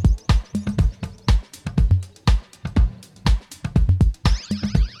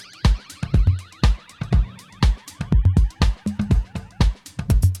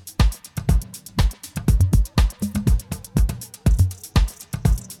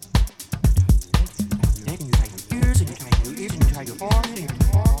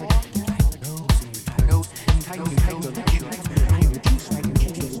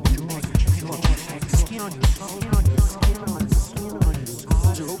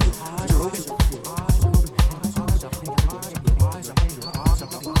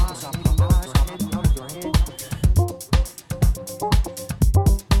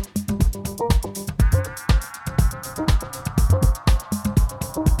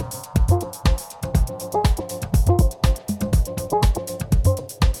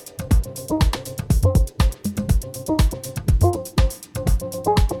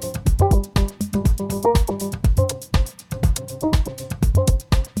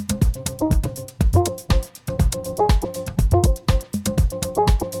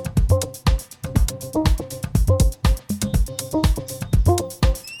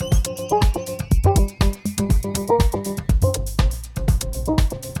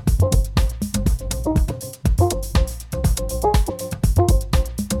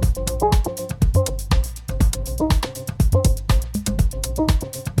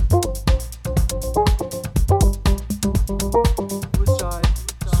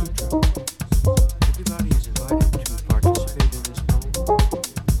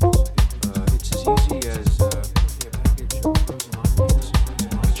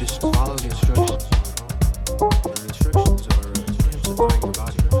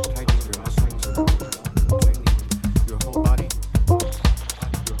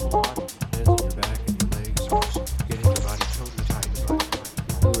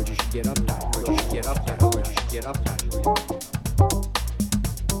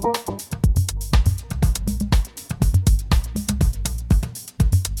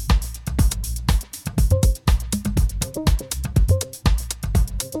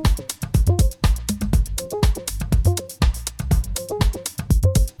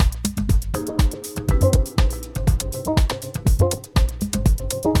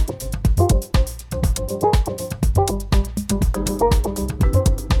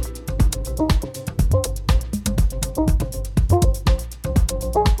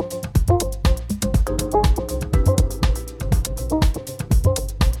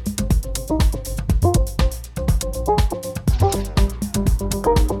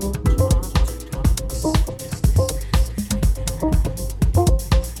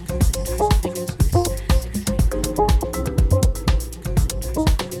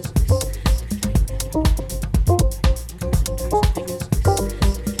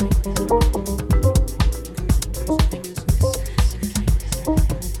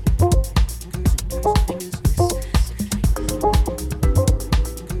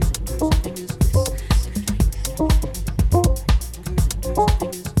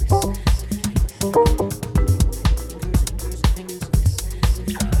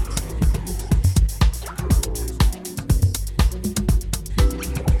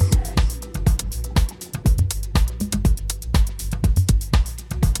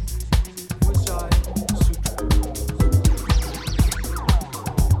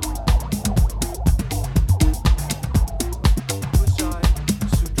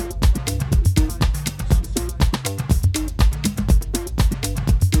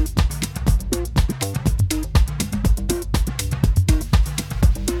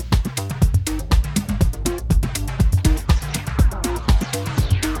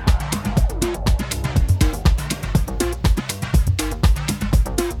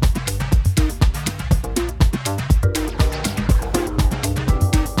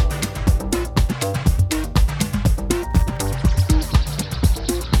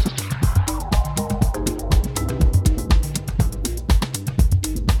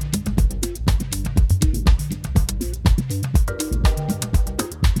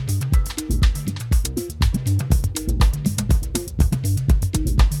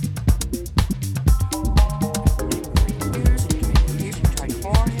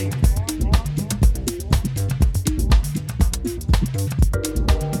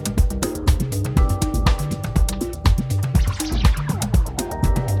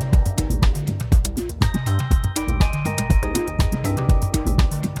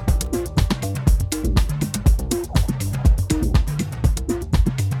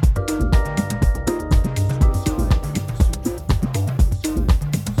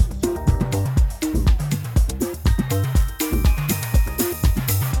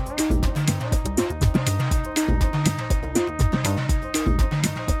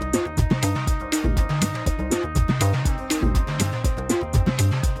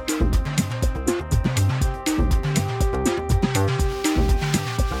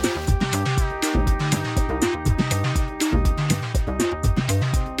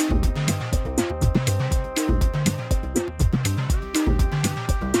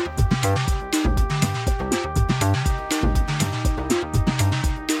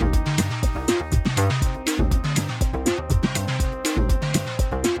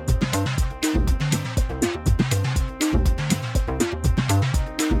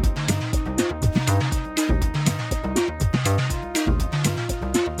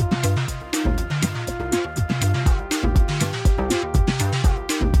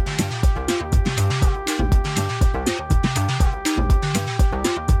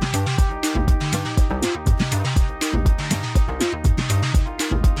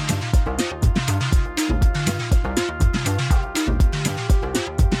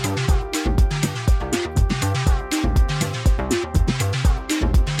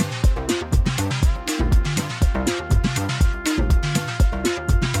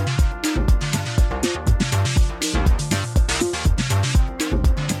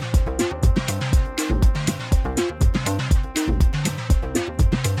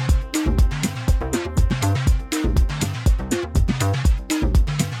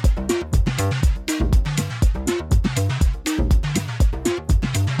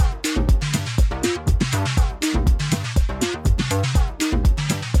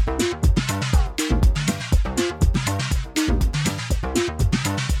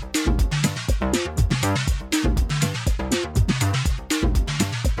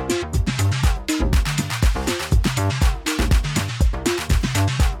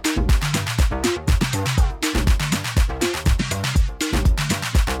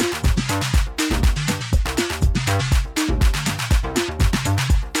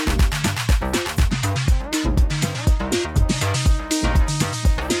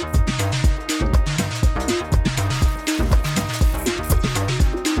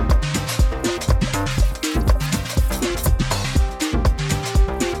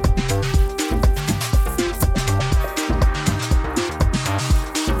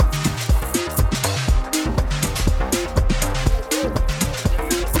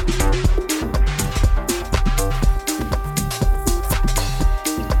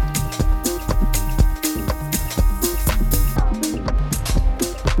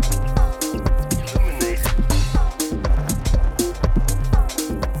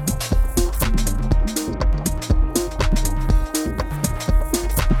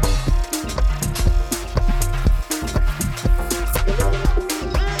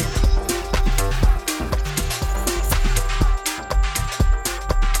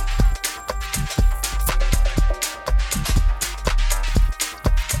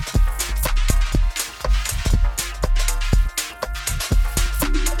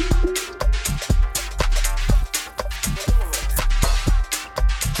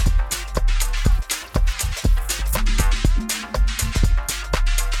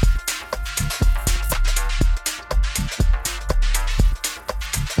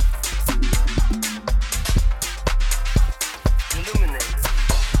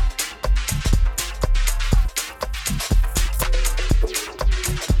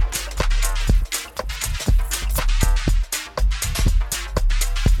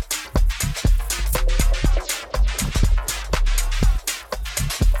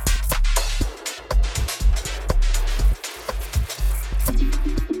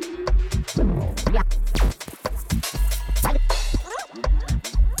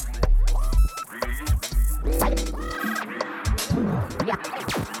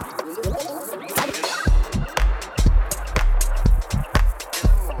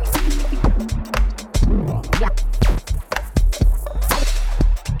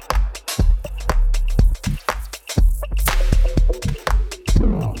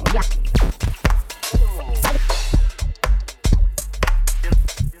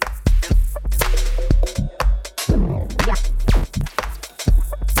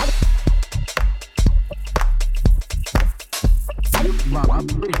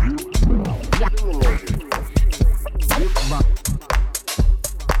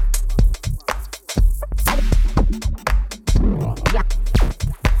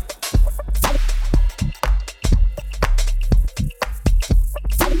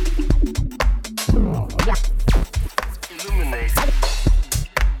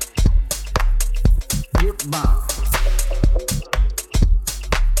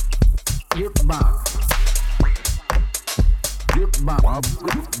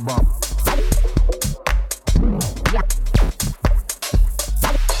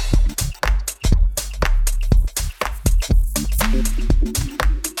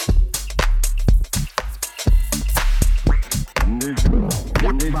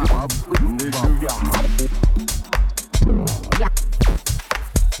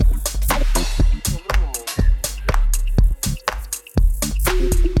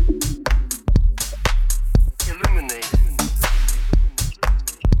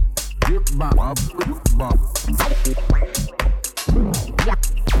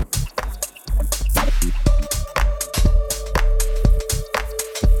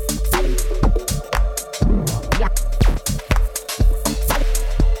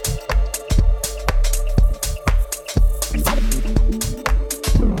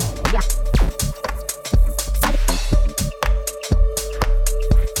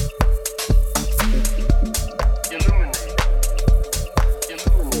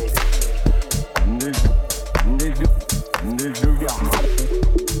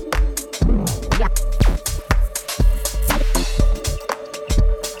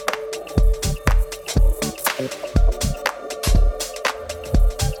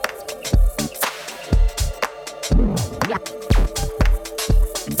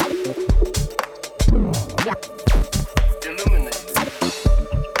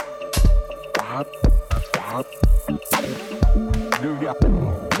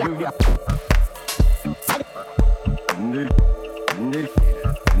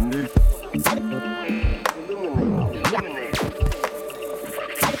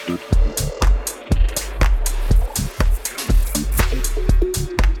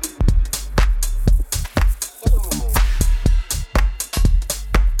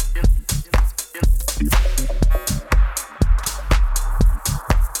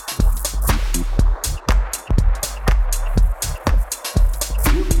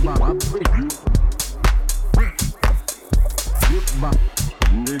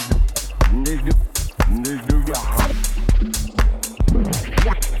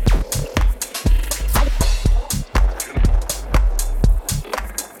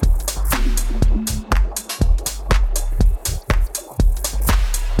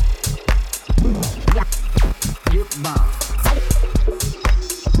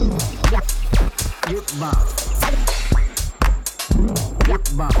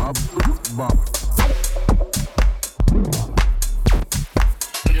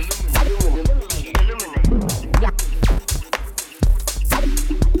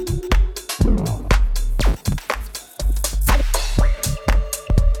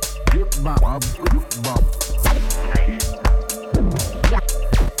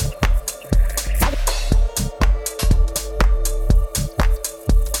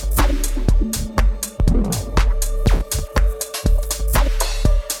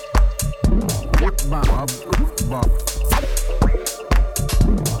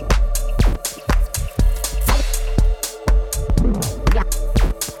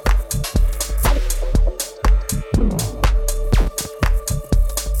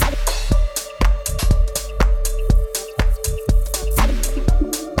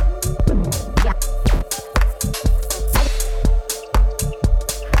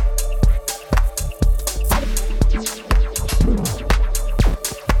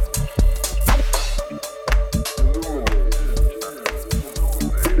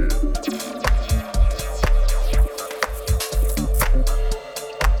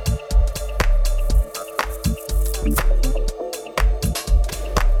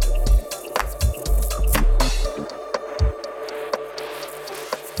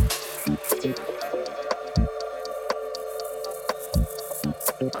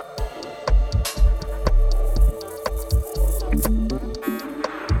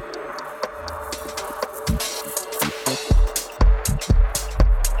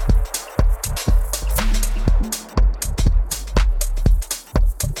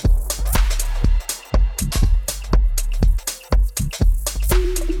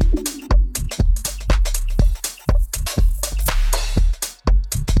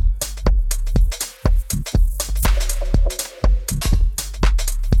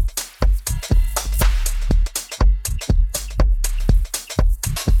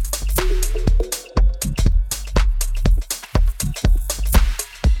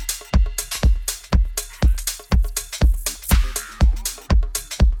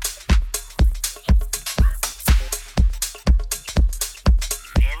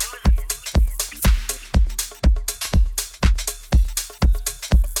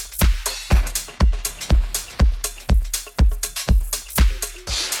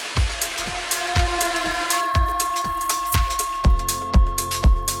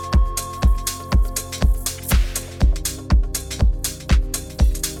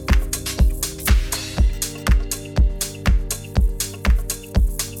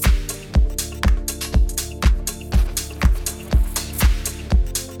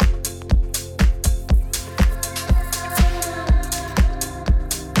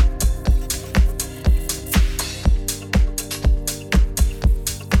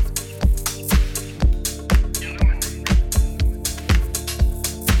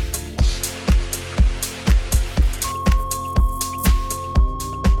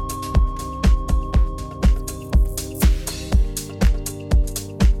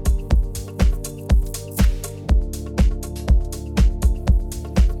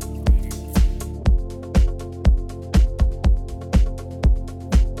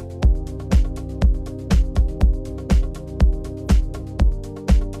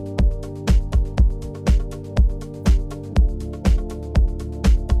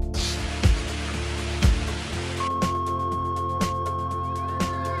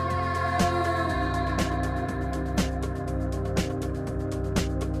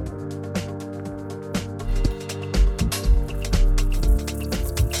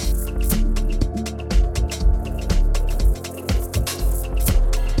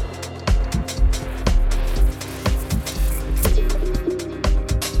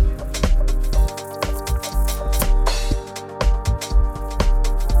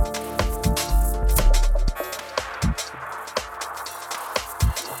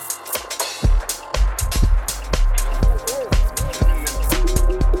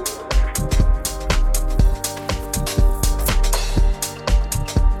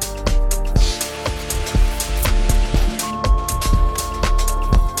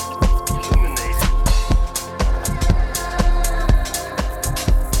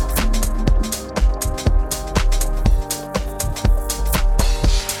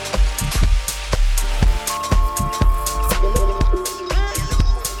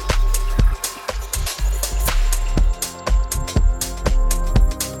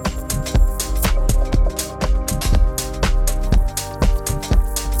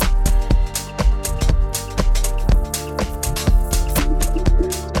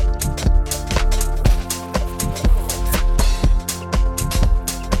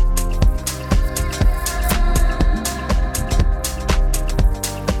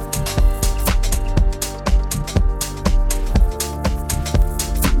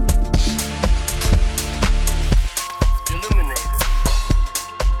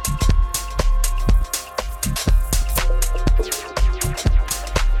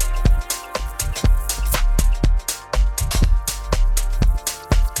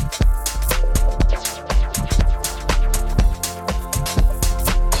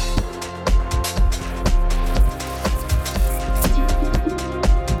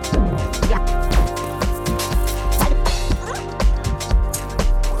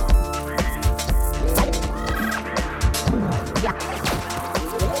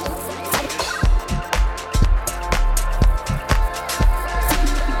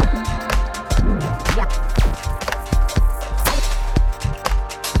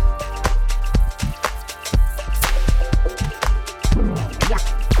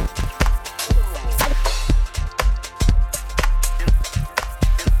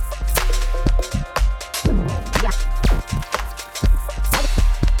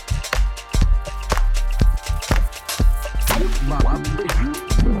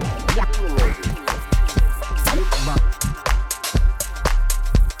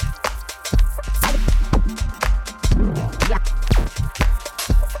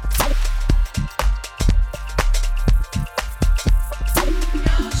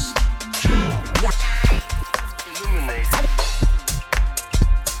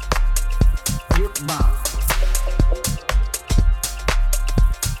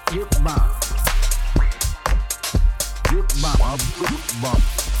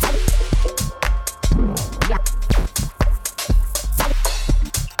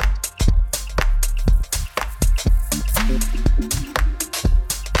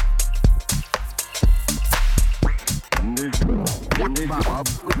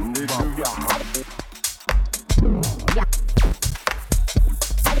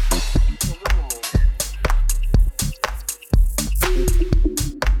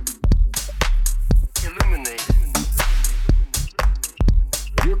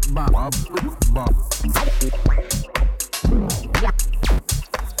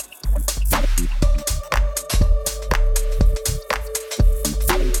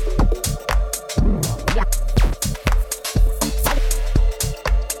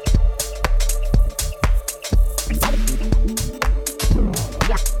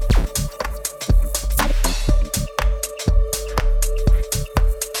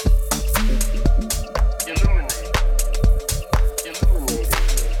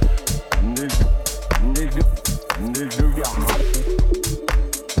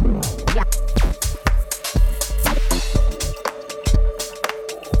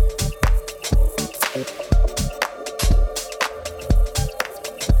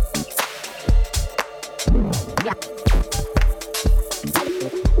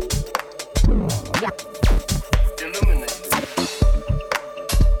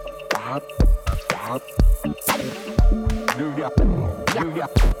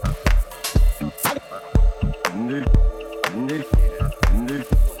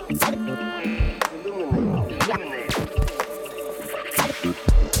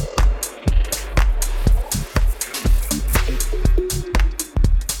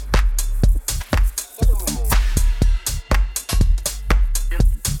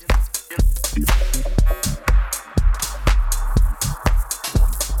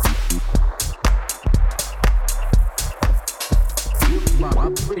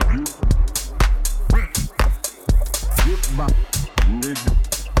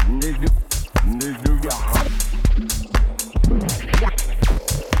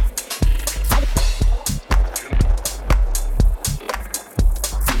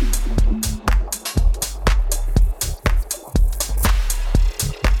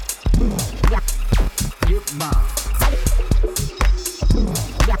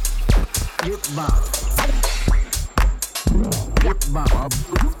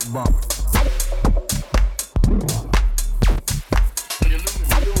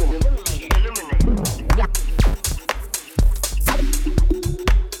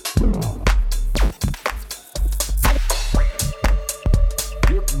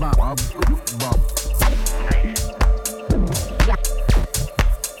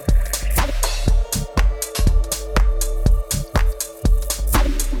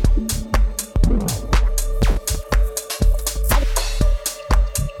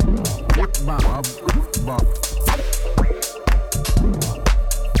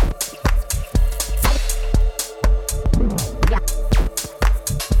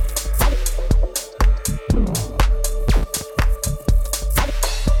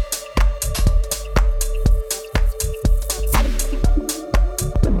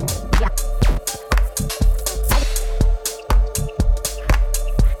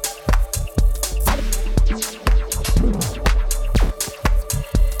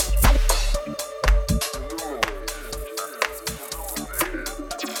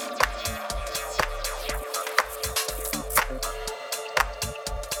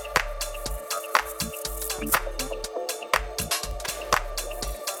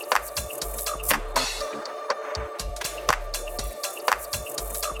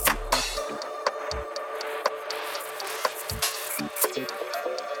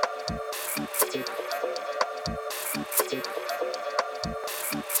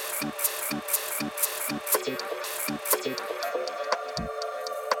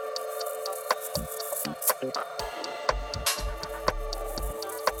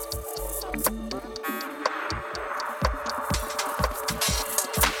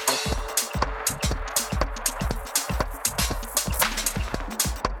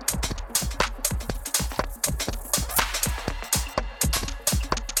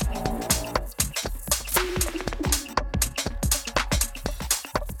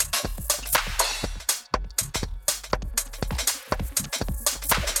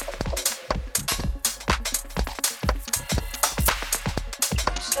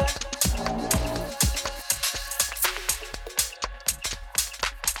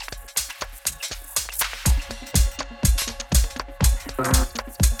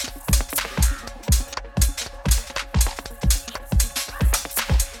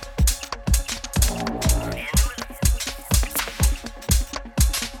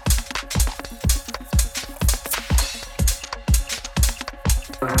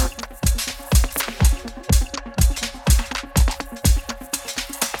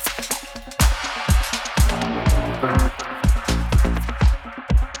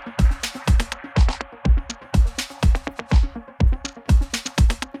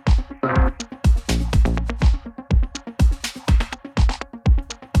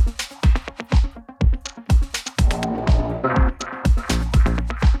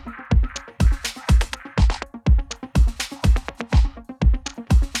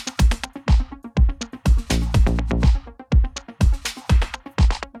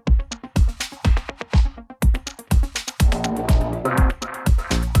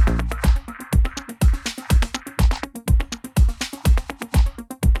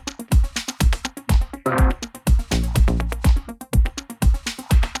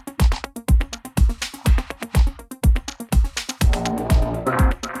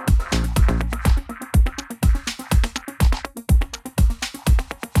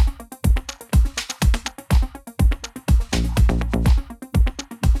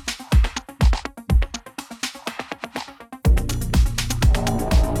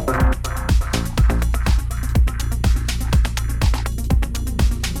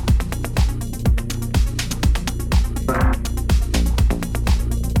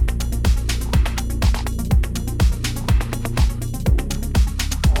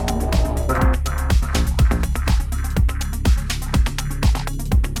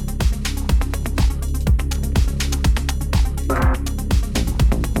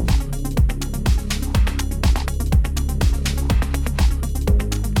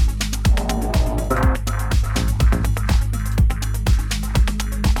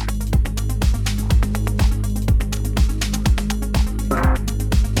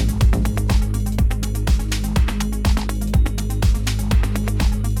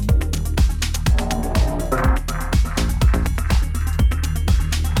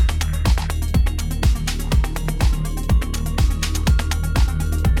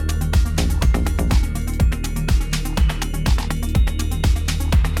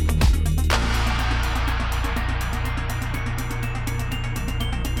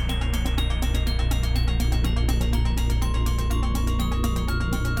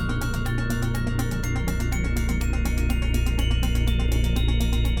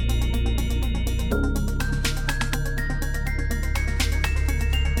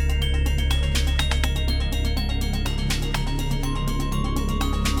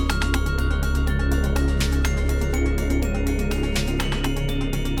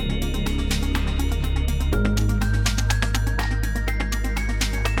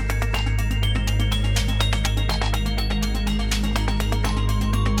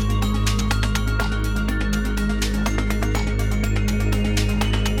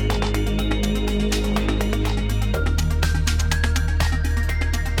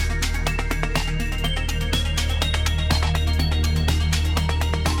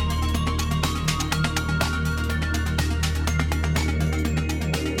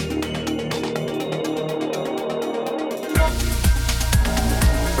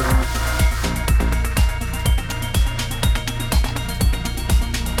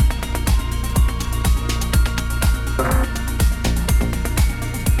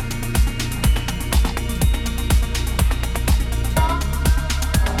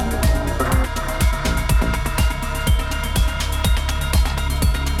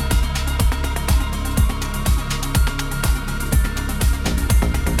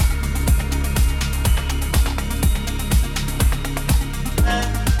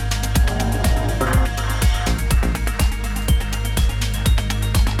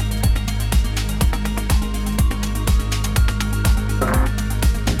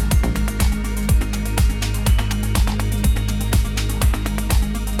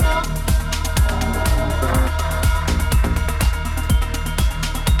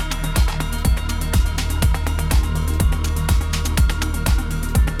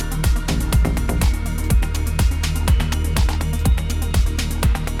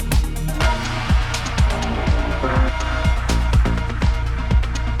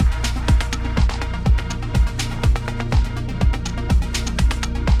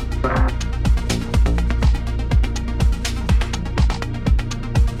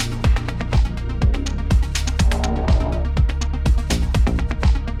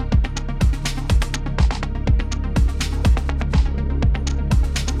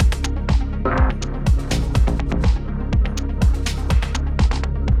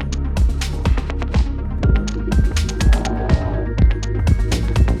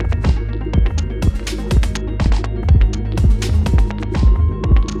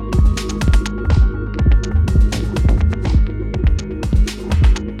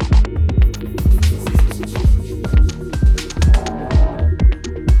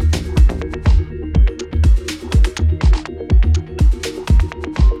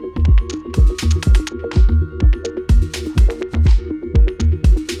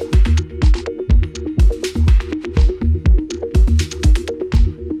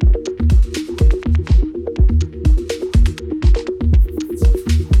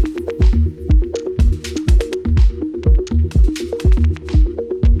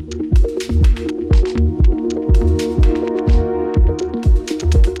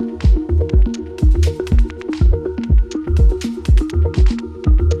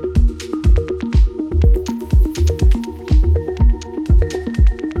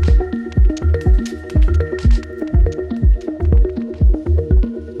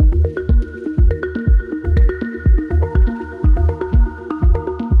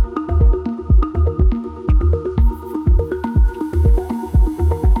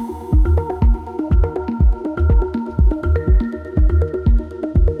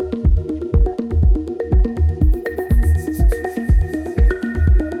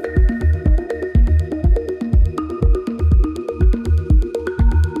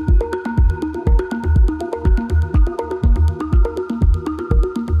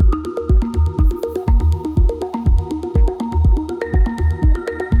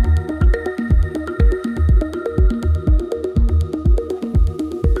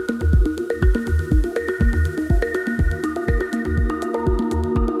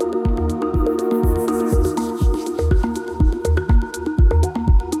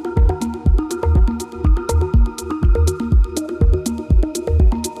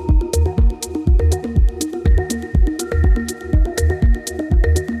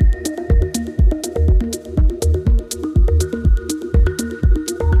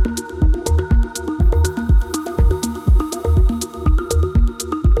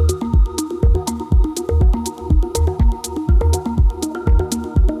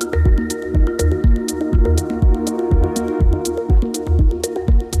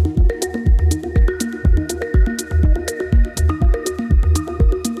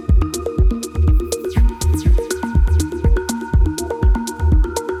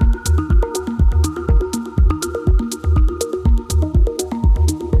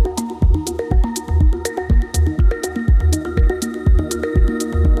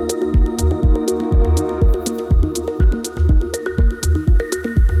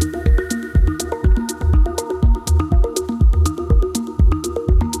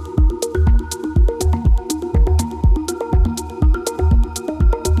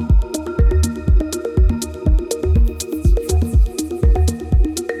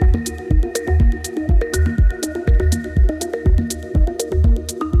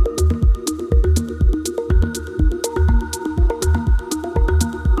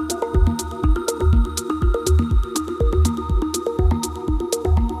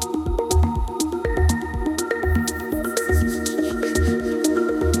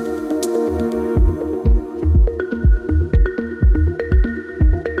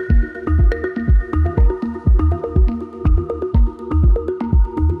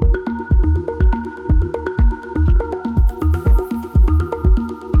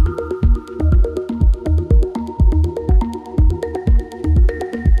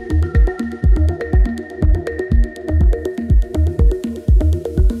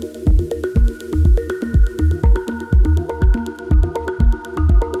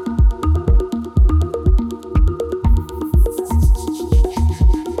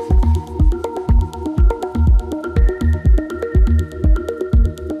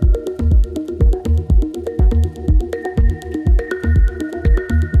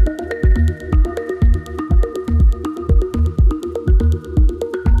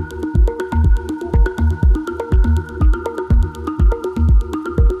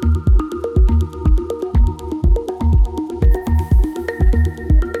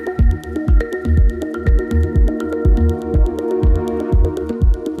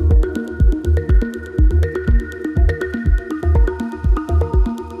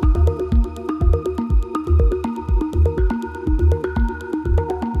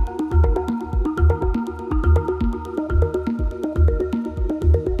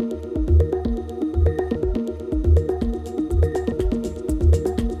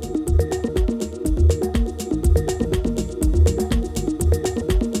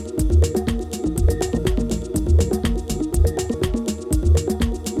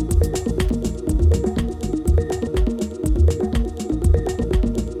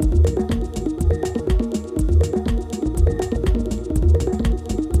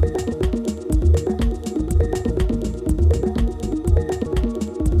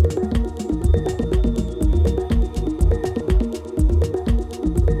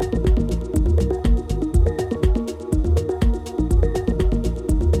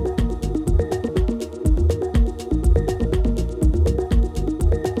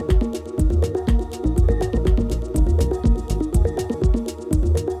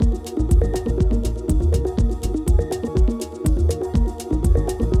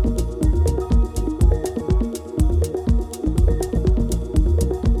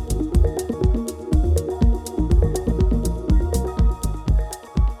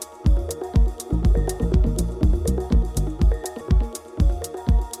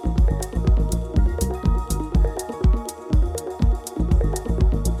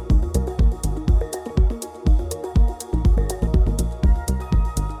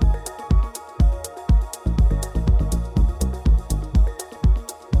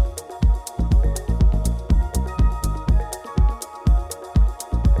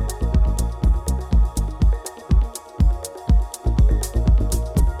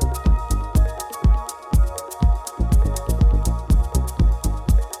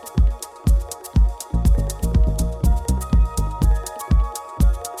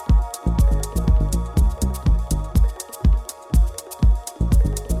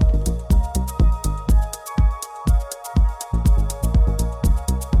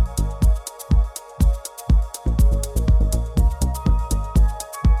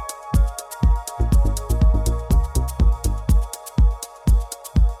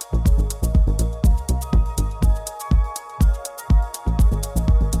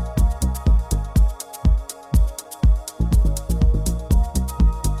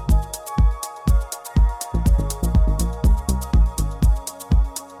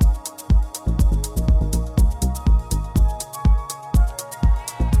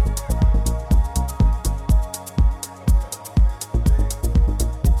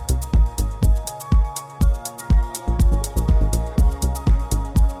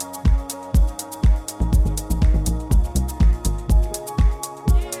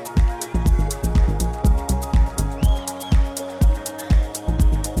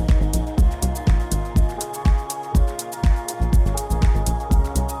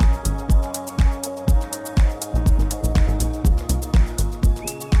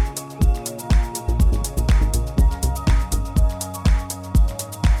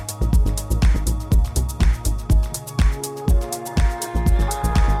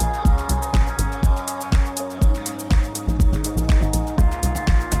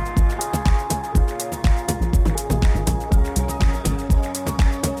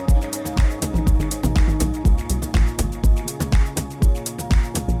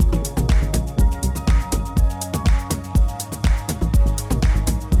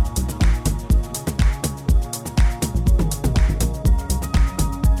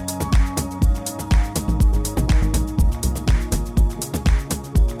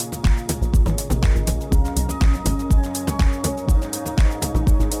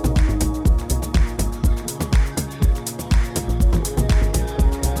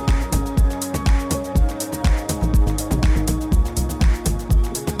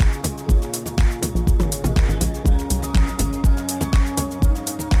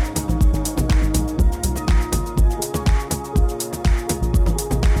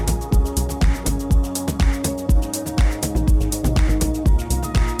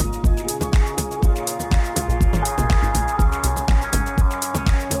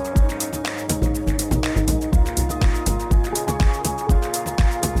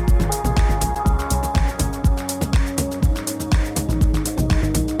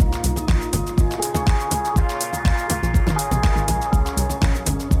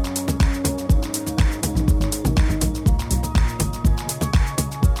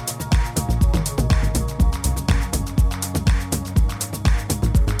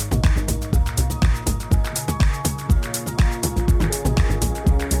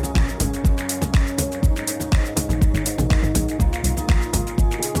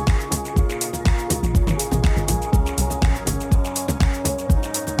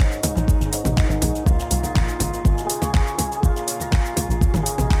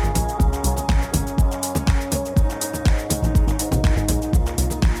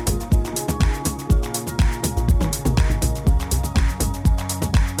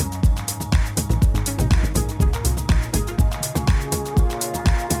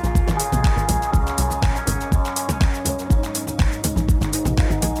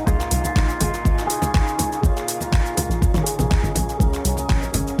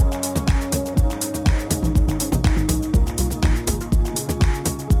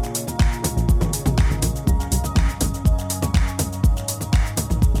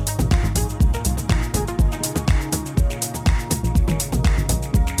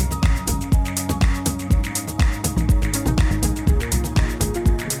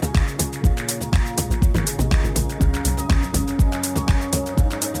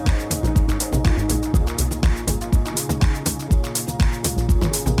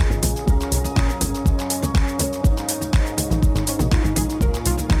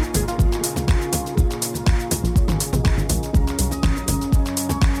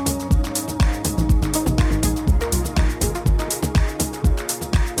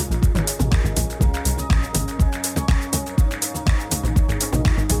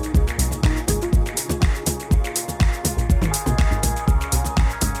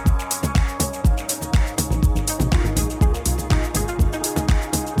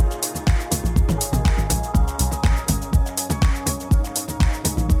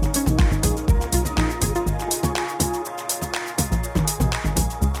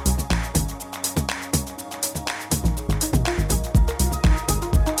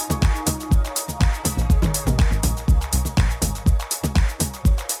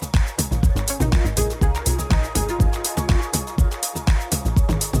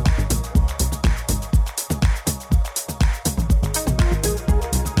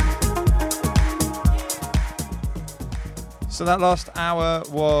 So that last hour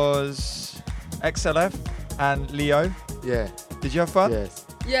was XLF and Leo. Yeah. Did you have fun? Yes.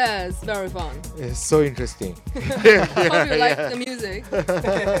 Yes, very fun. It's so interesting. Hope you like the music.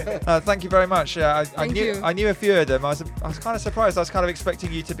 Thank you very much. Yeah, Thank you. I knew a few of them. I was kind of surprised. I was kind of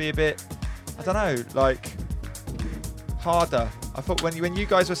expecting you to be a bit, I don't know, like harder. I thought when you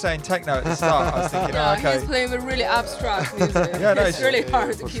guys were saying techno at the start, I was thinking, Yeah, okay. he's playing with really abstract music. Yeah, no, it's really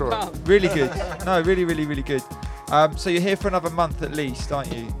hard to keep up. Really good. No, really, really, really good. So you're here for another month at least,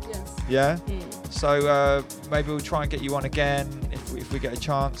 aren't you? Yes. Yeah? So maybe we'll try and get you on again if we get a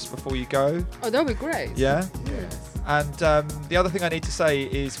chance before you go. Oh, that would be great. Yeah? Yes. And the other thing I need to say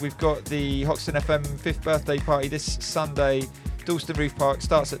is we've got the Hoxton FM 5th birthday party this Sunday, Dalston Roof Park.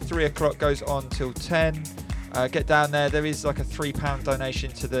 Starts at 3 o'clock, goes on till 10. Get down there. There is like a £3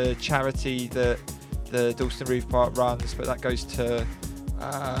 donation to the charity that the Dalston Roof Park runs, but that goes to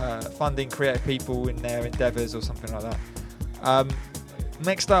funding creative people in their endeavours or something like that.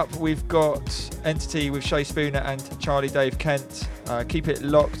 Next up, we've got Entity with Shay Spooner and Charlie Dave Kent. Keep it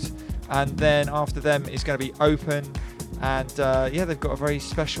locked. And then after them is going to be Open. And yeah, they've got a very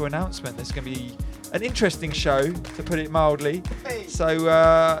special announcement. There's going to be an interesting show, to put it mildly. So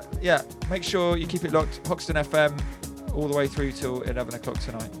yeah, make sure you keep it locked. Hoxton FM all the way through till 11 o'clock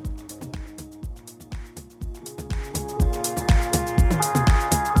tonight.